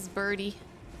fight this birdie.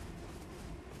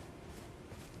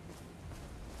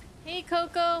 Hey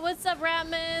Coco, what's up,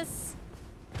 Ratmus?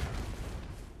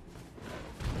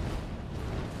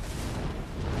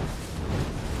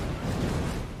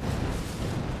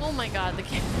 Oh my god, the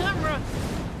camera.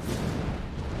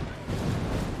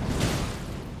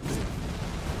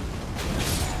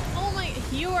 Oh my,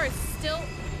 you are still...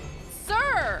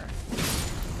 Sir!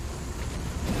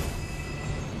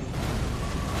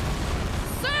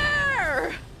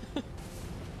 Sir!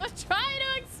 I'm trying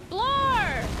to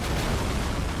explore!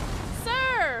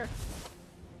 Sir!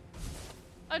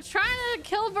 I'm trying to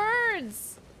kill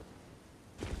birds!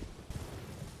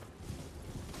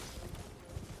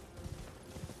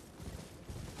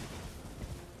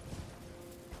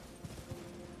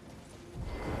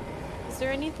 Is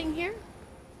there anything here?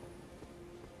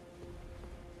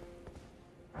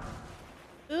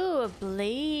 Ooh, a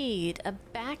blade. A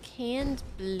backhand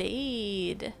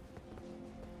blade.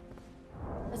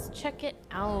 Let's check it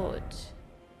out.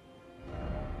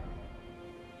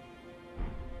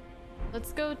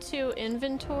 Let's go to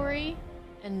inventory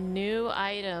and new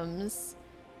items.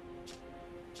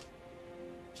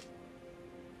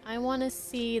 I want to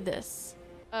see this.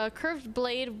 A curved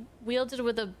blade wielded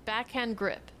with a backhand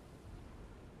grip.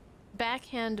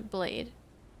 Backhand blade.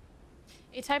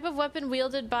 A type of weapon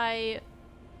wielded by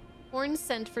horn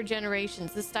scent for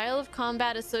generations. The style of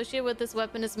combat associated with this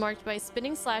weapon is marked by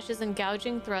spinning slashes and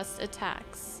gouging thrust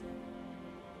attacks.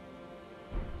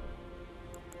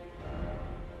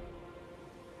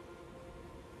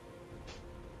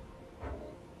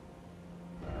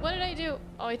 What did I do?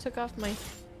 Oh, I took off my...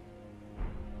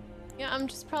 Yeah, I'm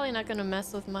just probably not gonna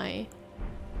mess with my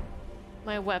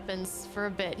weapons for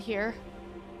a bit here.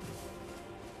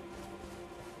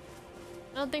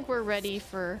 I don't think we're ready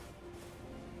for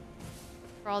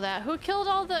all that. Who killed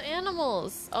all the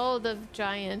animals? Oh, the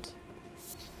giant.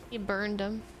 He burned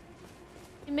them.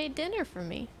 He made dinner for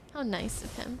me. How nice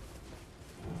of him.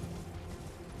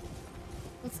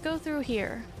 Let's go through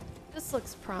here. This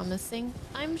looks promising.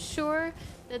 I'm sure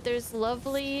that there's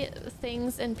lovely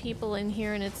things and people in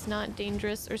here and it's not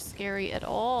dangerous or scary at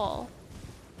all.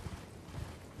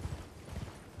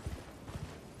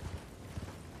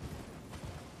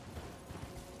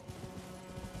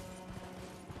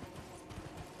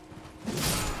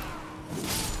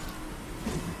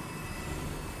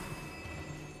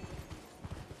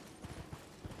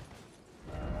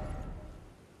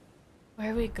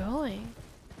 Where are we going?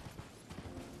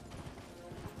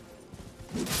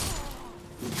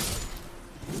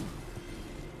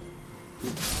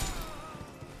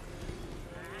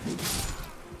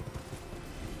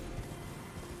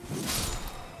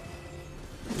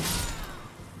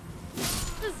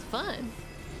 This is fun.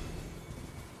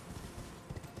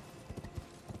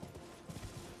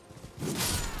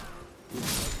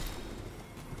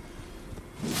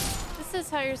 This is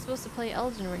how you're supposed to play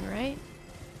Elden Ring, right?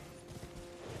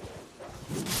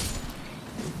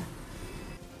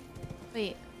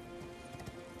 Wait.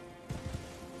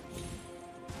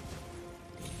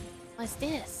 What's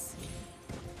this?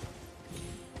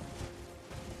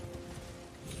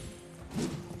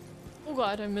 Oh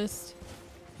god, I missed.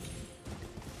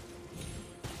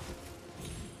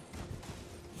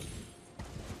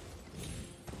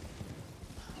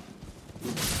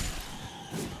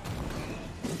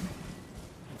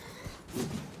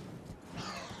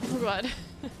 Oh god.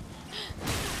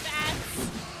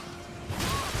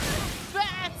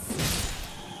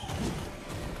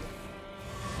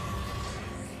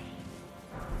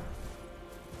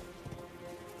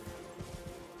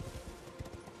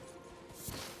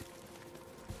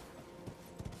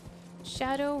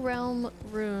 Shadow Realm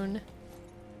Rune.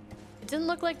 It didn't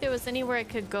look like there was anywhere I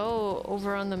could go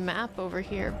over on the map over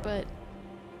here, but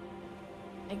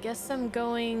I guess I'm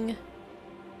going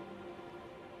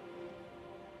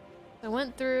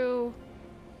went through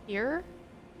here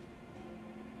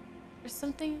or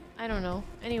something. I don't know.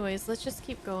 Anyways, let's just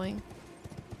keep going.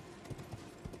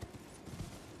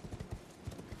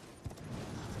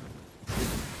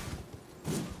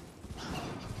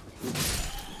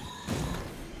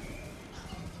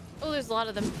 Oh, there's a lot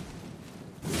of them.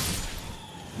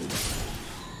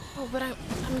 Oh, but I'm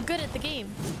good at the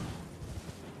game.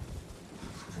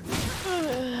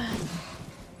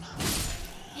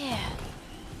 Yeah.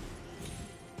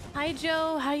 Hi,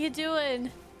 Joe. How you doing?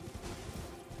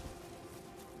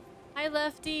 Hi,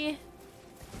 Lefty.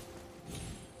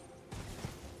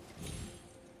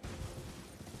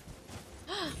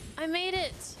 I made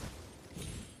it.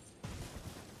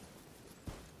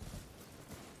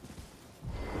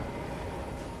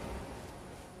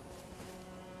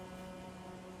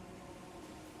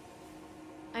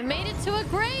 I made it to a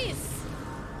grace.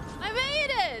 I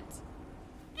made it.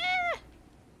 Eh.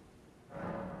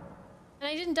 And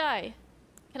I didn't die.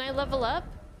 Can I level up?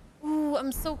 Ooh,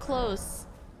 I'm so close.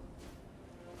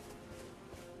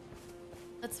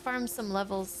 Let's farm some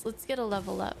levels. Let's get a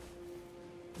level up.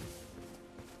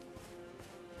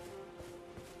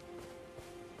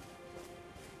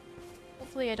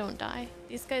 Hopefully I don't die.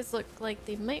 These guys look like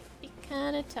they might be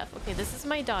kind of tough. Okay, this is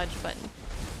my dodge button.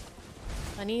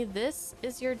 Honey, this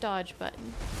is your dodge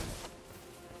button.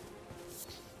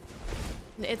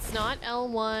 It's not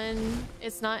L1.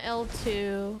 It's not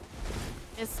L2.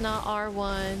 It's not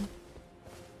R1.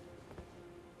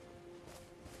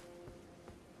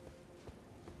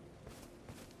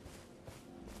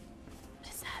 What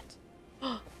is that?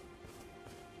 Oh,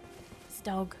 it's a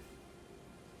dog.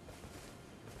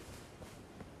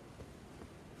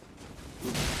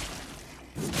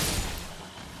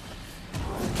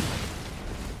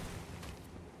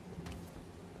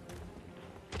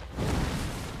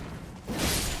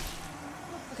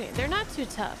 Okay, they're not too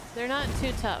tough. They're not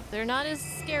too tough. They're not as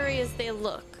scary as they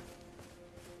look.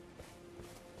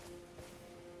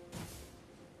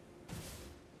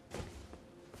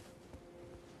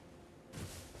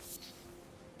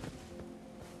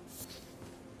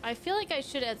 I feel like I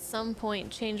should at some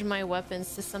point change my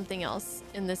weapons to something else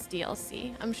in this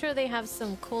DLC. I'm sure they have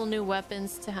some cool new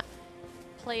weapons to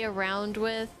play around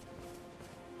with.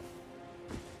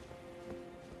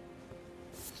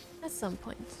 At some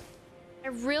point. I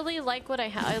really like what I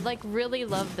have. I like really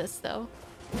love this though.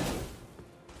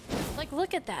 Like,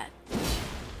 look at that.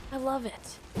 I love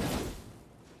it.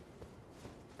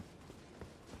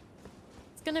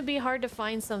 It's gonna be hard to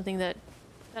find something that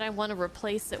I want to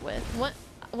replace it with.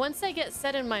 Once I get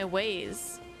set in my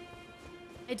ways,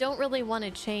 I don't really want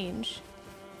to change.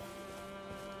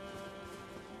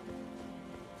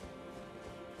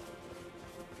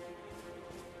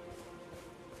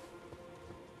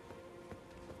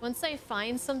 Once I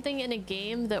find something in a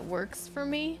game that works for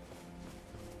me,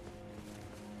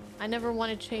 I never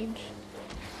want to change.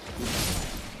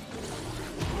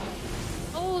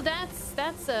 Oh, that's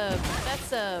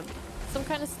some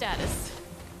kind of status.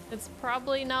 It's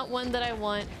probably not one that I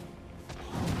want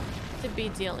to be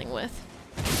dealing with.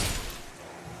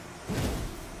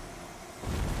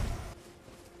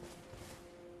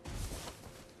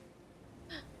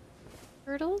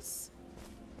 Turtles?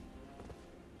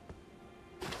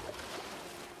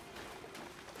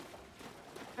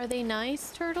 Are they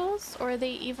nice turtles, or are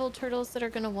they evil turtles that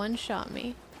are gonna one-shot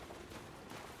me?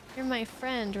 You're my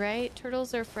friend, right?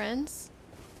 Turtles are friends?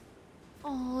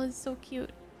 Oh, it's so cute.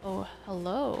 Oh,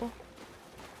 hello.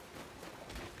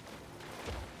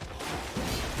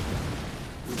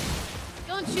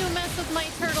 Don't you mess with my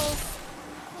turtles!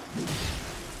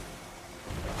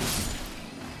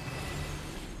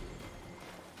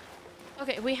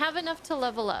 Okay, we have enough to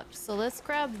level up, so let's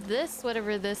grab this,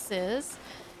 whatever this is.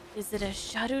 Is it a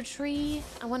shadow tree?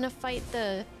 I want to fight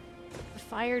the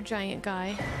fire giant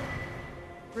guy.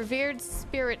 Revered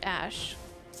spirit ash.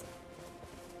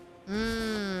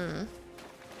 All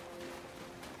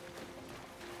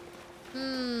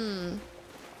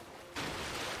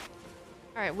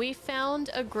right, we found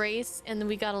a grace and then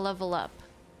we got to level up.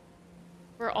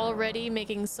 We're already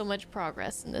making so much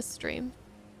progress in this stream.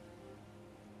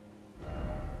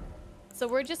 So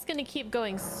we're just going to keep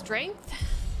going strength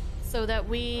so that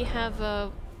we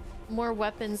have more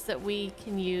weapons that we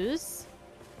can use.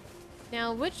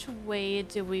 Now, which way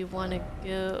do we want to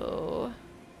go?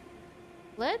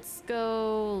 Let's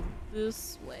go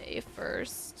this way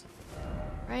first.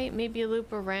 Right? Maybe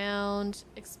loop around,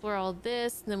 explore all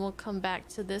this, and then we'll come back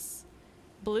to this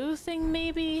blue thing,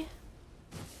 maybe?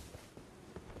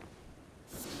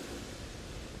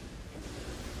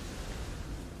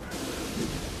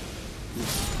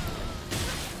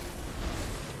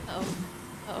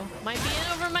 Oh, might be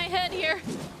my head here.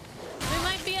 We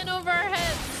might be in over our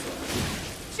heads.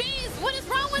 Jeez, what is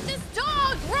wrong with this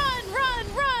dog? Run, run,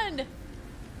 run!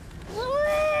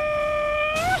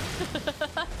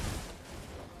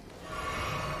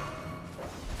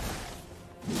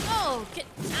 Oh, get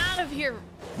out of here.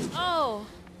 Oh.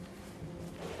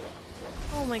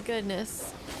 Oh my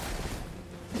goodness.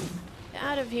 Get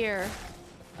out of here.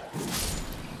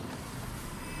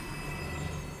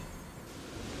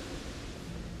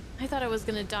 I thought I was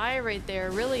gonna die right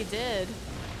there. Really did.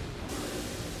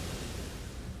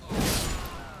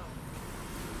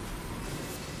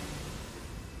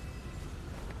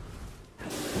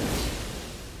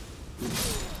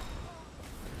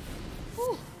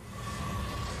 Whew.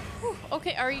 Whew.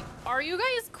 Okay, are you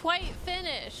guys quite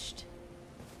finished?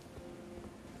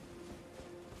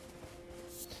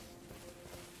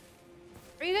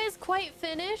 Are you guys quite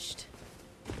finished?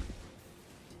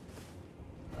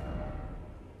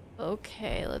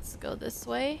 Okay, let's go this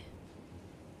way.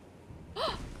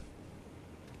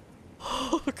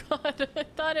 Oh god, I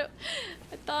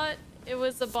thought it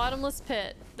was a bottomless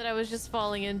pit that I was just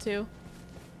falling into.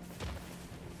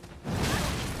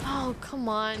 Oh, come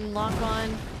on, lock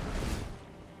on.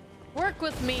 Work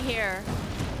with me here.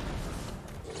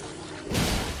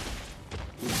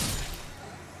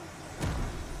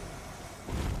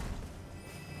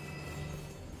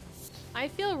 I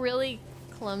feel really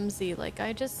clumsy, like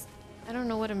I don't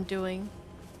know what I'm doing.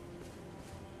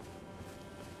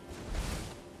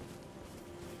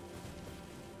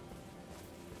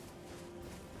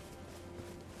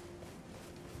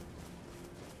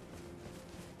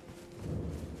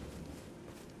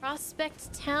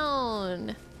 Prospect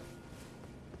Town.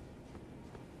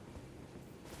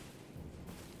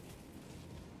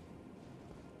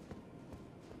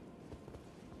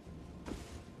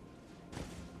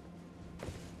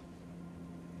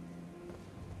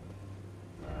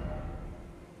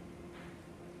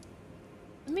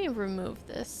 Let me remove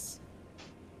this.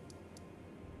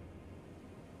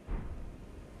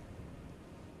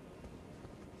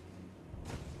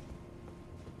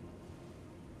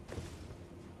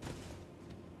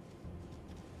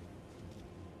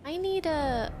 I need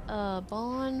a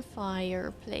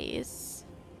bonfire place.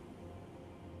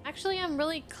 Actually, I'm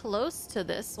really close to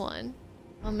this one.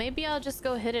 Well, maybe I'll just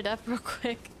go hit it up real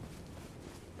quick.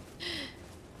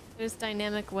 There's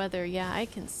dynamic weather. Yeah, I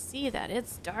can see that.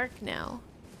 It's dark now.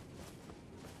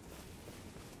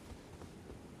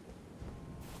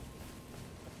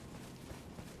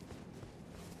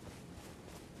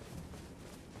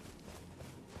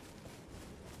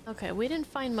 Okay, we didn't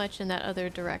find much in that other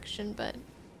direction, but...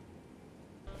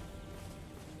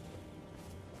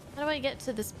 How do I get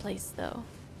to this place, though?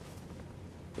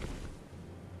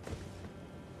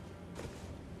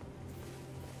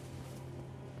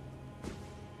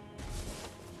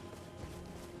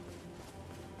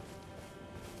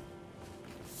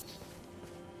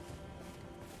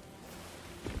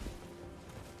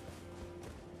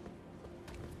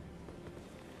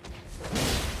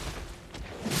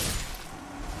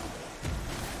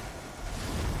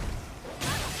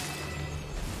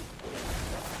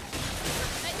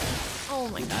 Oh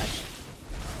my gosh.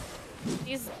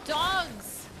 These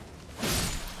dogs!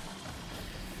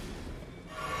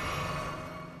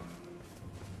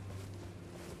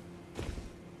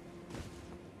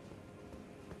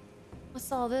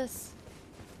 What's all this?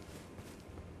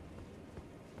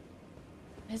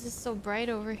 Why is this so bright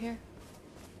over here?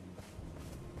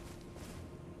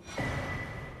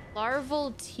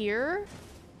 Larval tear?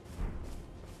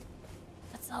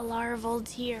 What's a larval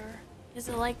tear? Is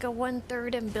it like a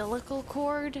 1/3 umbilical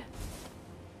cord?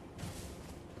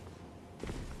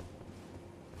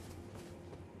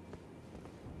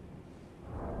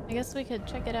 I guess we could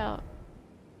check it out.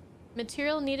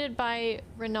 Material needed by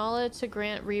Renala to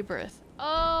grant rebirth.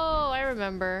 Oh, I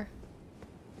remember.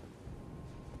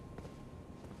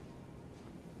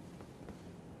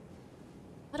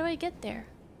 How do I get there?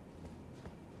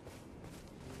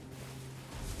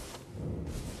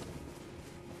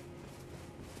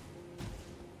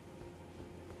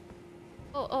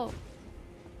 Oh.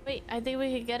 Wait, I think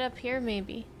we could get up here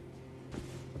maybe.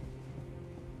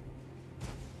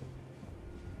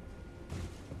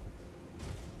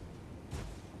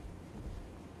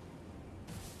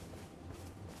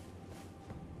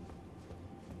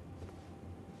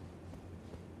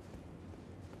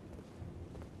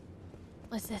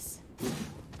 What's this?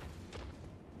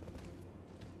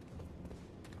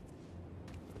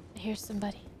 I hear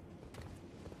somebody.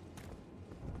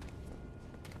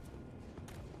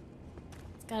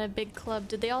 It's got a big club.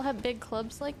 Did they all have big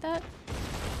clubs like that?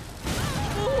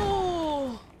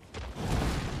 Oh!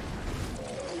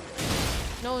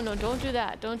 No, no, don't do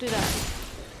that. Don't do that.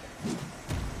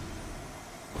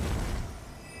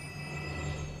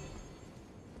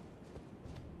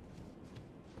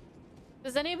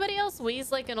 Does anybody else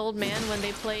wheeze like an old man when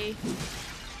they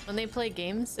play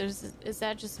games? Is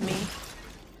that just me?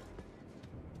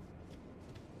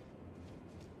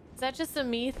 Is that just a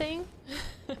me thing?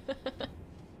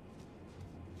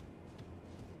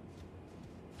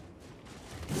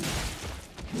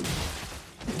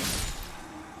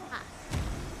 Ah.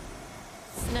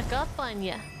 Snuck up on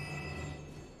ya.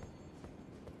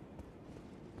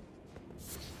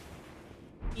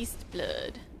 Beast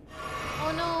blood.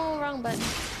 Oh no, wrong button.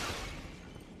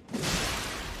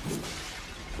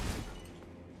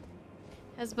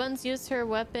 Has Buns used her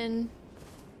weapon?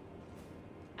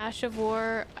 Ash of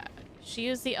War. She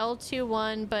used the L2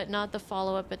 one, but not the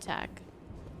follow-up attack.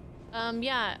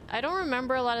 Yeah, I don't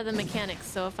remember a lot of the mechanics,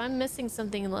 so if I'm missing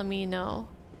something, let me know.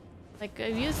 Like,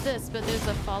 I've used this, but there's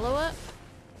a follow-up.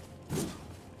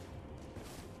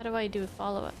 How do I do a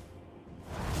follow-up?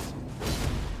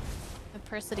 I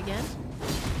press it again?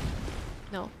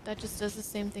 No, that just does the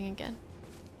same thing again.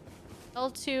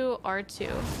 L2, R2.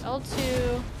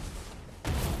 L2,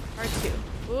 R2.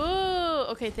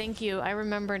 Ooh, okay, thank you. I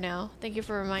remember now. Thank you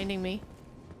for reminding me.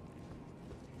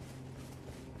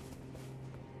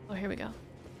 Oh, here we go.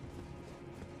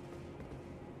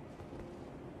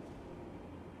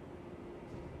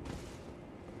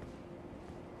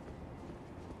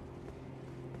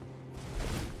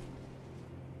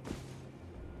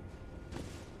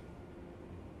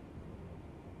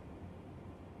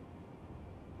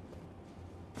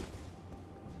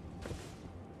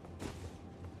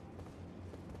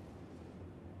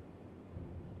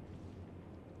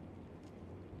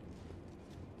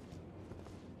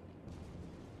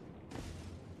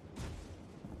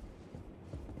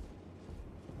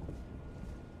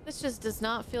 This just does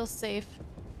not feel safe.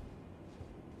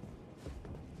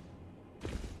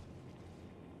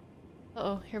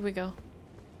 Uh-oh, here we go.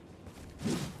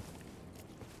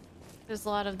 There's a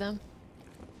lot of them.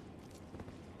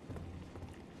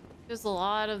 There's a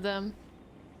lot of them.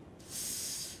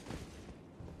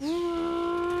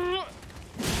 Uh-oh,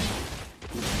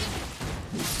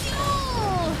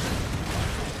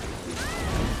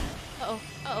 uh-oh,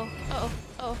 uh-oh,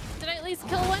 uh-oh. Did I at least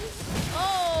kill one?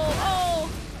 Oh,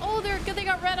 oh! Oh, they're good. They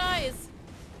got red eyes.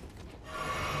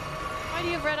 Why do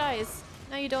you have red eyes?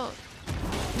 No, you don't.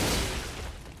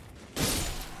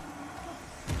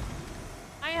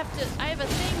 I have a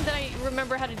thing that I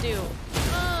remember how to do.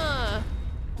 Oh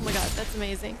my god, that's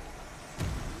amazing.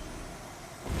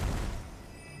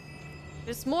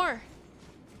 There's more.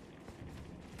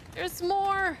 There's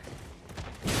more.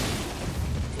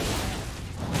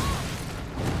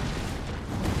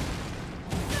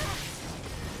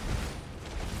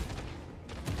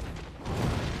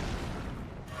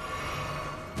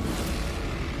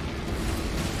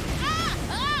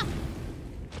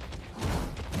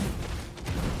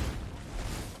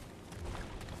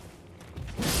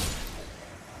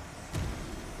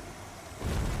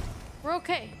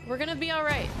 Okay, we're gonna be all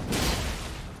right.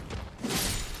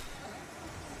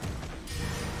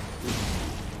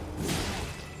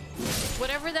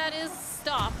 Whatever that is,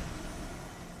 stop.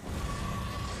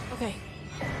 Okay.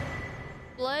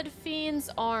 Blood Fiend's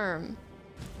arm.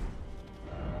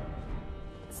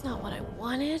 That's not what I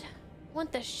wanted. I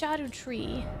want the Shadow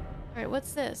Tree. All right,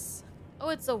 what's this? Oh,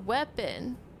 it's a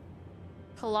weapon.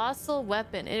 Colossal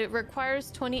weapon. It requires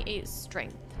 28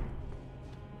 strength.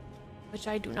 Which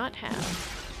I do not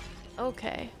have.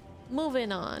 Okay,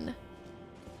 moving on.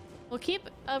 We'll keep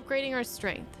upgrading our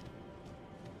strength.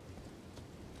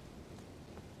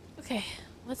 Okay,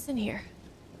 what's in here?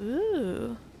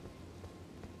 Ooh.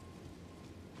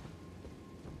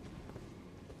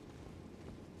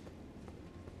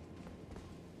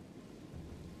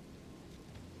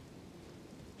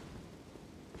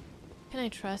 Can I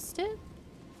trust it?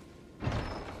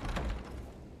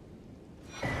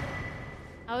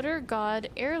 Outer God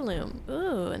Heirloom.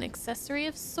 Ooh, an accessory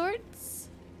of sorts.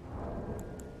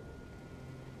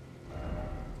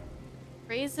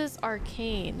 Phrases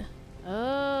Arcane.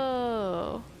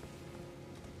 Oh.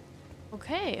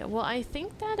 Okay, well, I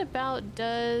think that about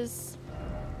does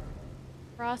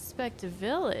Prospect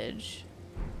Village.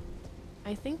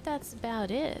 I think that's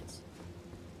about it.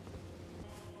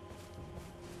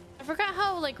 I forgot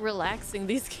how, like, relaxing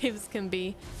these games can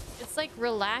be. It's, like,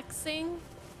 relaxing,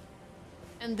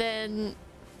 and then,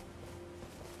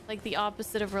 like, the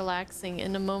opposite of relaxing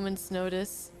in a moment's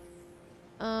notice.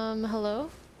 Hello?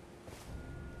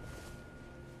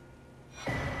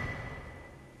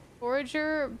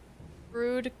 Forager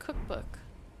Brood Cookbook.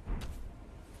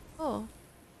 Oh.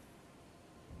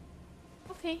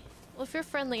 Okay. Well, if you're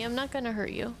friendly, I'm not gonna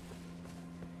hurt you.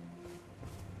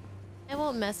 I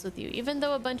won't mess with you, even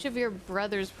though a bunch of your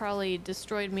brothers probably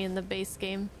destroyed me in the base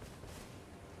game.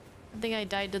 I think I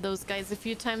died to those guys a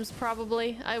few times,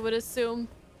 probably, I would assume.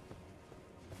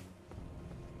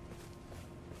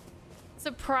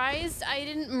 Surprised I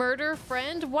didn't murder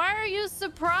friend? Why are you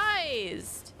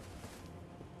surprised?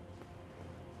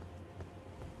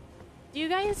 Do you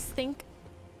guys think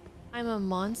I'm a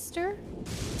monster?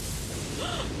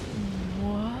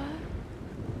 What?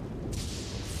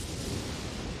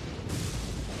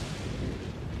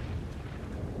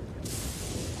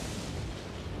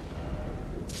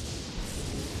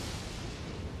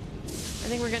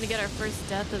 I think we're gonna get our first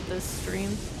death of this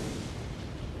stream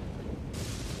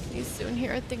pretty soon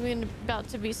here. I think we're about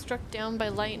to be struck down by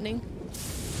lightning.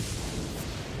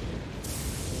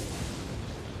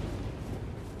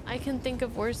 I can think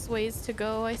of worse ways to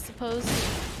go, I suppose.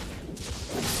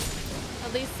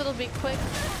 At least it'll be quick.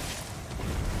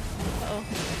 Uh-oh.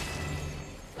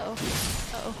 Uh-oh.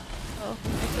 Uh-oh. Uh-oh.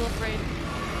 I feel afraid.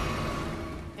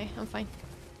 Okay, I'm fine.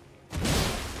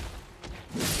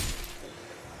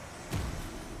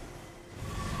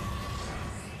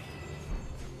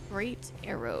 Great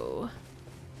arrow.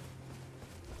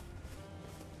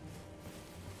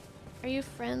 Are you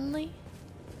friendly?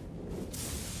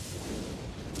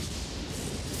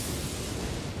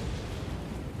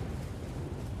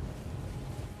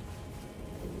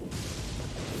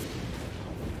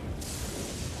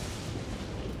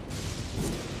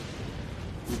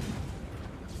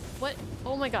 What?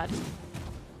 Oh my god.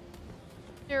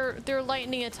 They're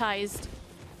lightning-atized.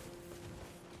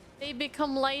 They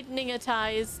become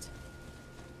lightning-atized.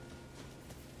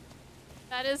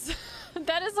 That is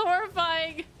that is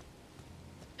horrifying.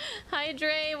 Hi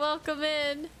Dre, welcome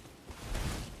in.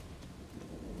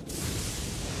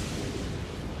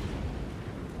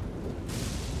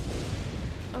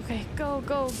 Okay, go,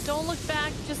 go. Don't look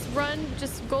back, just run,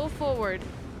 just go forward.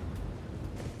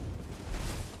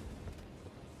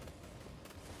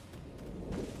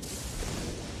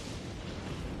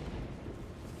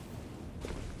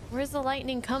 Where's the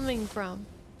lightning coming from?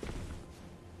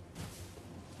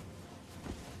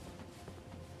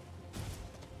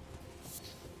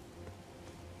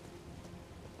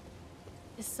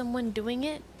 Is someone doing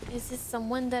it? Is this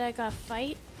someone that I gotta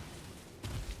fight?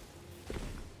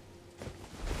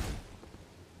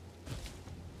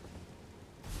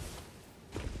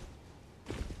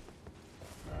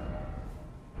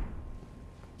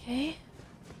 Okay.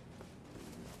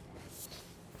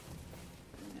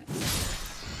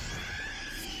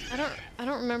 I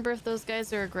don't remember if those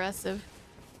guys are aggressive.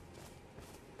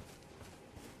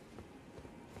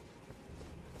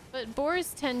 But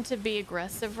boars tend to be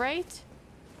aggressive, right?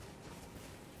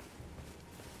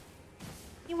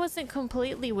 He wasn't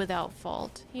completely without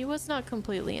fault. He was not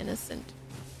completely innocent.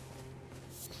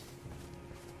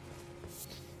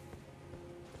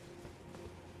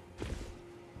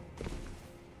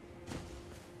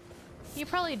 He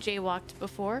probably jaywalked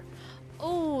before.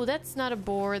 Oh, that's not a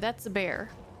boar, that's a bear.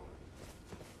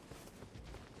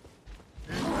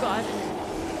 Oh god.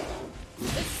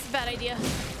 This is a bad idea.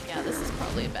 Yeah, this is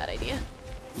probably a bad idea.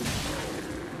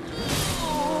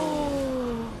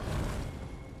 Oh.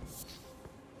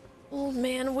 Old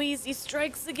man Wheezy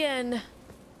strikes again.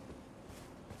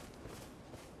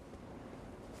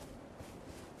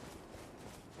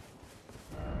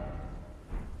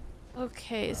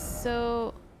 Okay,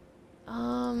 so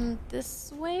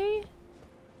this way?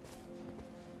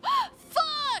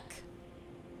 Fuck!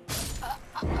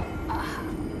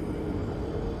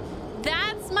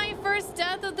 That's my first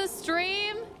death of the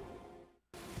stream?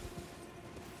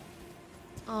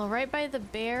 Oh, right by the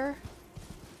bear.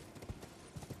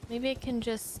 Maybe I can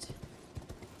just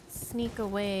sneak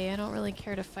away. I don't really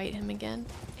care to fight him again.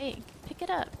 Hey, pick it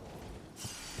up.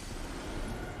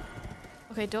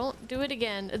 Okay, don't do it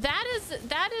again. That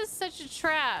is such a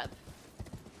trap.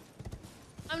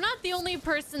 I'm not the only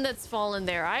person that's fallen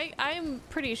there. I'm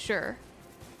pretty sure.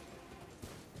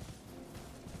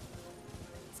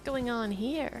 What's going on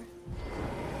here?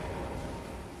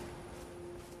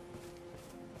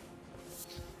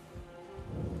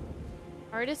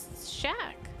 Artist's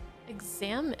shack.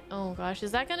 Examine. Oh gosh,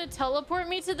 is that gonna teleport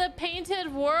me to the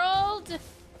painted world?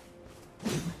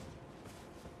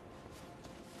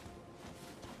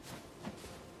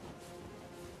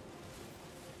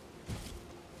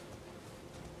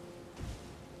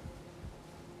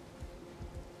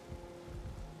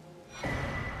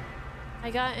 I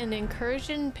got an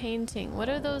incursion painting. What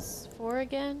are those for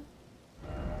again?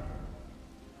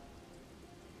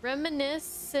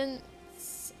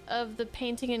 Reminiscence of the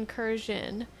painting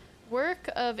incursion. Work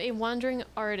of a wandering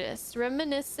artist.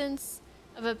 Reminiscence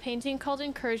of a painting called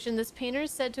Incursion. This painter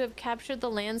is said to have captured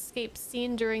the landscape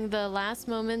seen during the last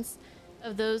moments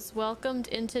of those welcomed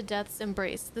into death's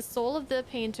embrace. The soul of the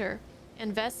painter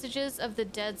and vestiges of the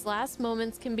dead's last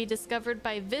moments can be discovered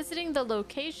by visiting the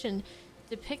location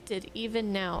depicted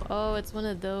even now. Oh, it's one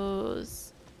of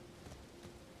those.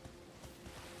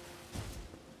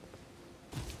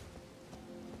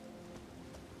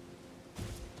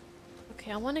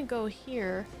 Okay, I want to go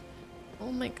here.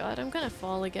 Oh my god, I'm gonna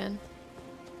fall again.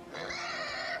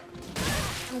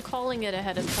 I'm calling it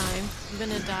ahead of time. I'm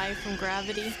gonna die from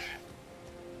gravity.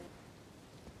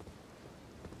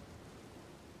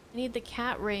 I need the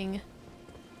cat ring.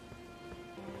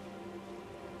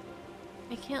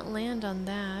 I can't land on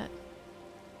that.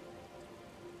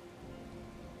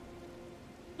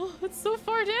 Oh, it's so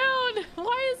far down!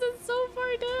 Why is it so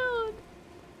far down?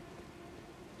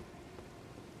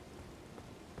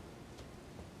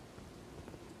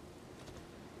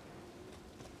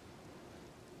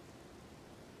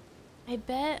 I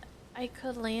bet I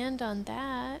could land on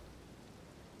that.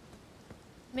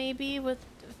 Maybe with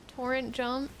torrent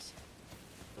jumped.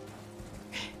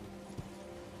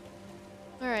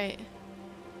 Alright.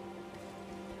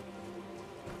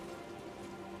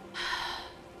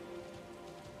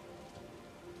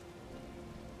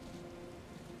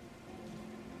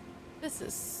 This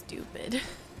is stupid.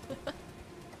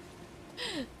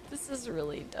 This is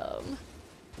really dumb.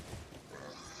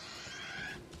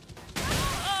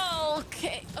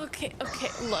 Okay, okay, okay,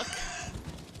 look.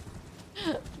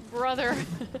 Brother.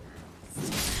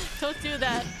 Don't do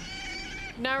that.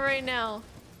 Not right now.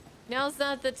 Now's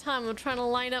not the time. I'm trying to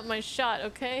line up my shot,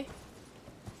 okay?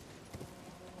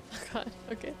 Oh god,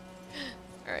 okay.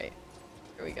 Alright.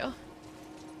 Here we go.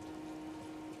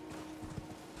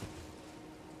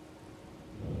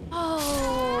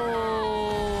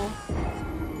 Oh.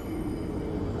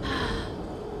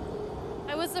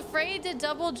 I was afraid to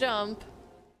double jump.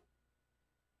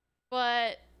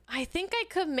 But I think I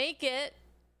could make it.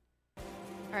 All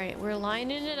right, we're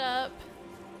lining it up.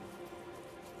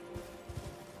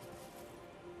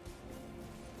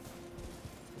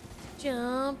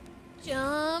 Jump,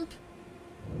 jump.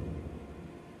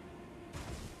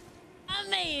 I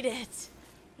made it.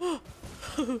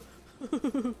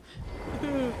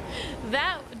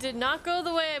 That did not go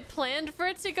the way I planned for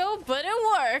it to go, but it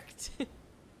worked.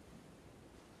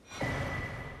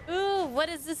 Ooh, what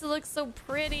is this? It looks so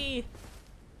pretty.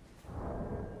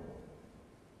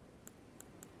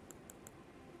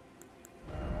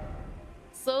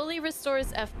 Slowly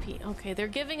restores FP. Okay, they're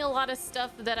giving a lot of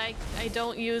stuff that I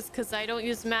don't use because I don't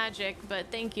use magic, but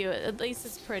thank you. At least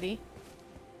it's pretty.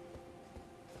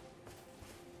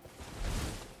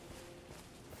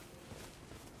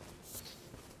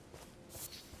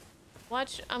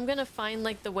 Watch, I'm gonna find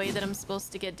like the way that I'm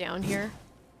supposed to get down here.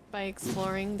 By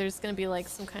exploring, there's gonna be like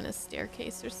some kind of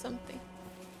staircase or something.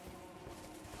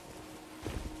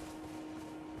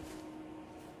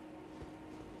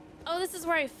 Oh, this is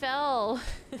where I fell.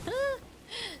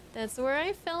 That's where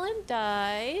I fell and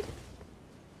died.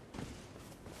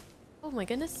 Oh my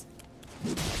goodness.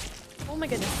 Oh my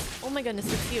goodness. Oh my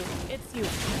goodness, it's you. It's you.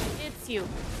 It's you.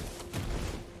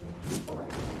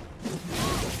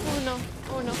 Oh no.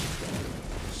 Oh no.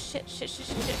 Shit, shit, shit,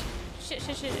 shit, shit. Shit,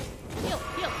 shit, shit. Heal,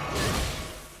 heal.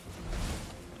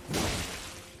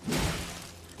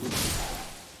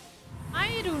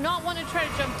 I do not want to try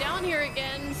to jump down here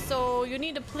again, so you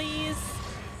need to please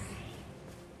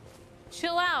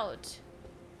chill out.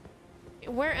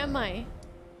 Where am I?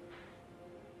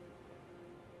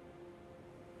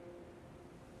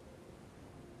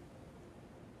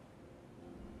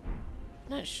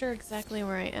 Not sure exactly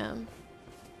where I am.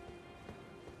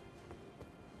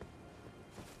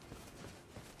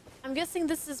 I'm guessing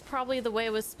this is probably the way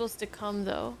it was supposed to come,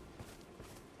 though.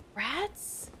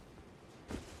 Rats?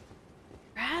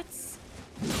 Rats?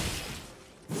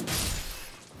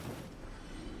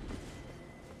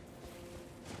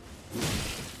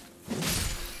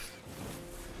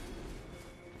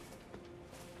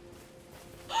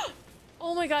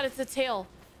 Oh my god, it's a tail.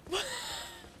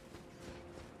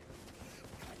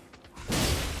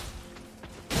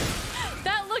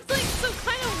 That looked like some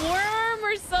kind of worm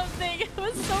or something. It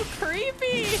was so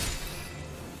creepy.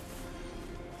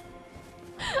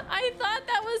 I thought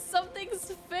that was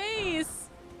something's face.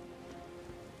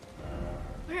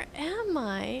 Where am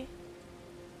I?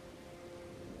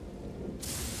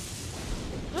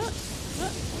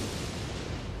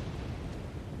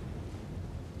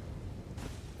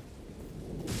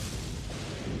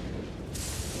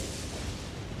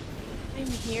 I'm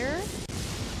here.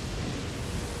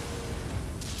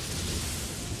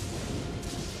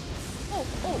 Oh,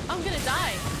 oh, I'm gonna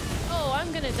die. Oh,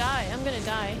 I'm gonna die. I'm gonna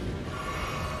die.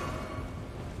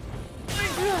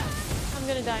 I'm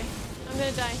gonna die. I'm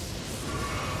gonna die.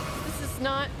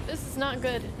 This is not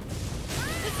good.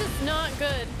 This is not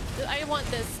good. I want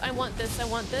this. I want this. I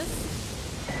want this.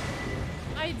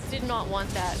 I did not want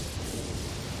that.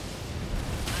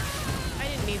 I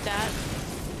didn't need that.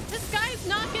 This guy's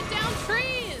knocking down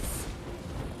trees.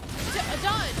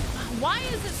 Dodge. Why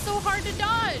is it so hard to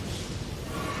dodge?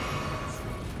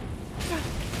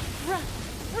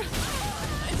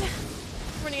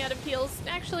 Running out of heals.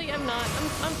 Actually, I'm not.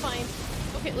 I'm fine.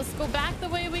 Okay, let's go back the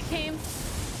way we came.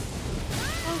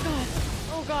 Oh god.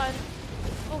 Oh god.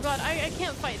 Oh god, I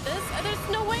can't fight this. There's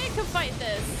no way I could fight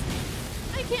this.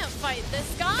 I can't fight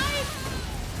this guy.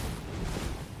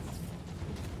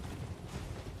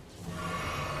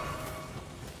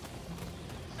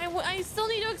 I still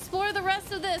need to explore the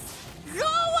rest of this. Go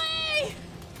away!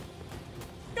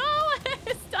 Go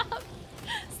away! Stop!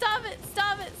 Stop it!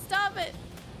 Stop it! Stop it!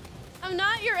 I'm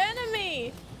not your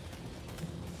enemy!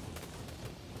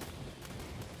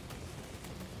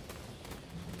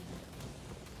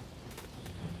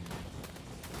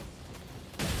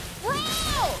 Bro!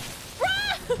 Bro!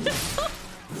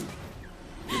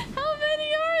 How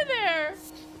many are there?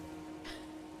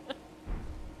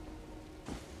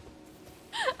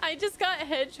 I just got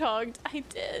hedgehogged. I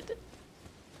did.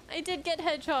 I did get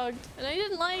hedgehogged, and I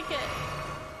didn't like it.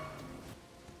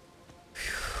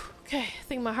 Okay, I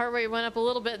think my heart rate went up a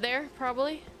little bit there,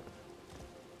 probably.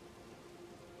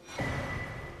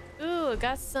 Ooh,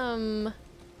 got some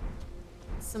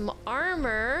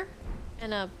armor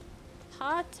and a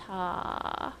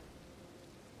pata.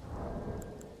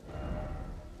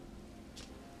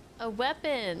 A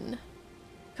weapon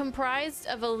comprised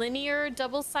of a linear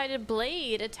double-sided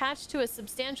blade attached to a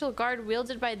substantial guard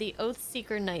wielded by the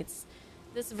Oathseeker Knights.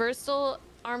 This versatile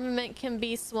armament can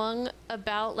be swung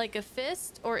about like a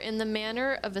fist or in the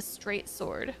manner of a straight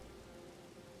sword.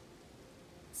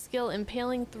 Skill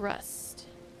Impaling Thrust.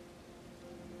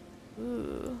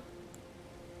 Ooh.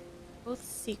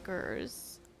 Oathseekers.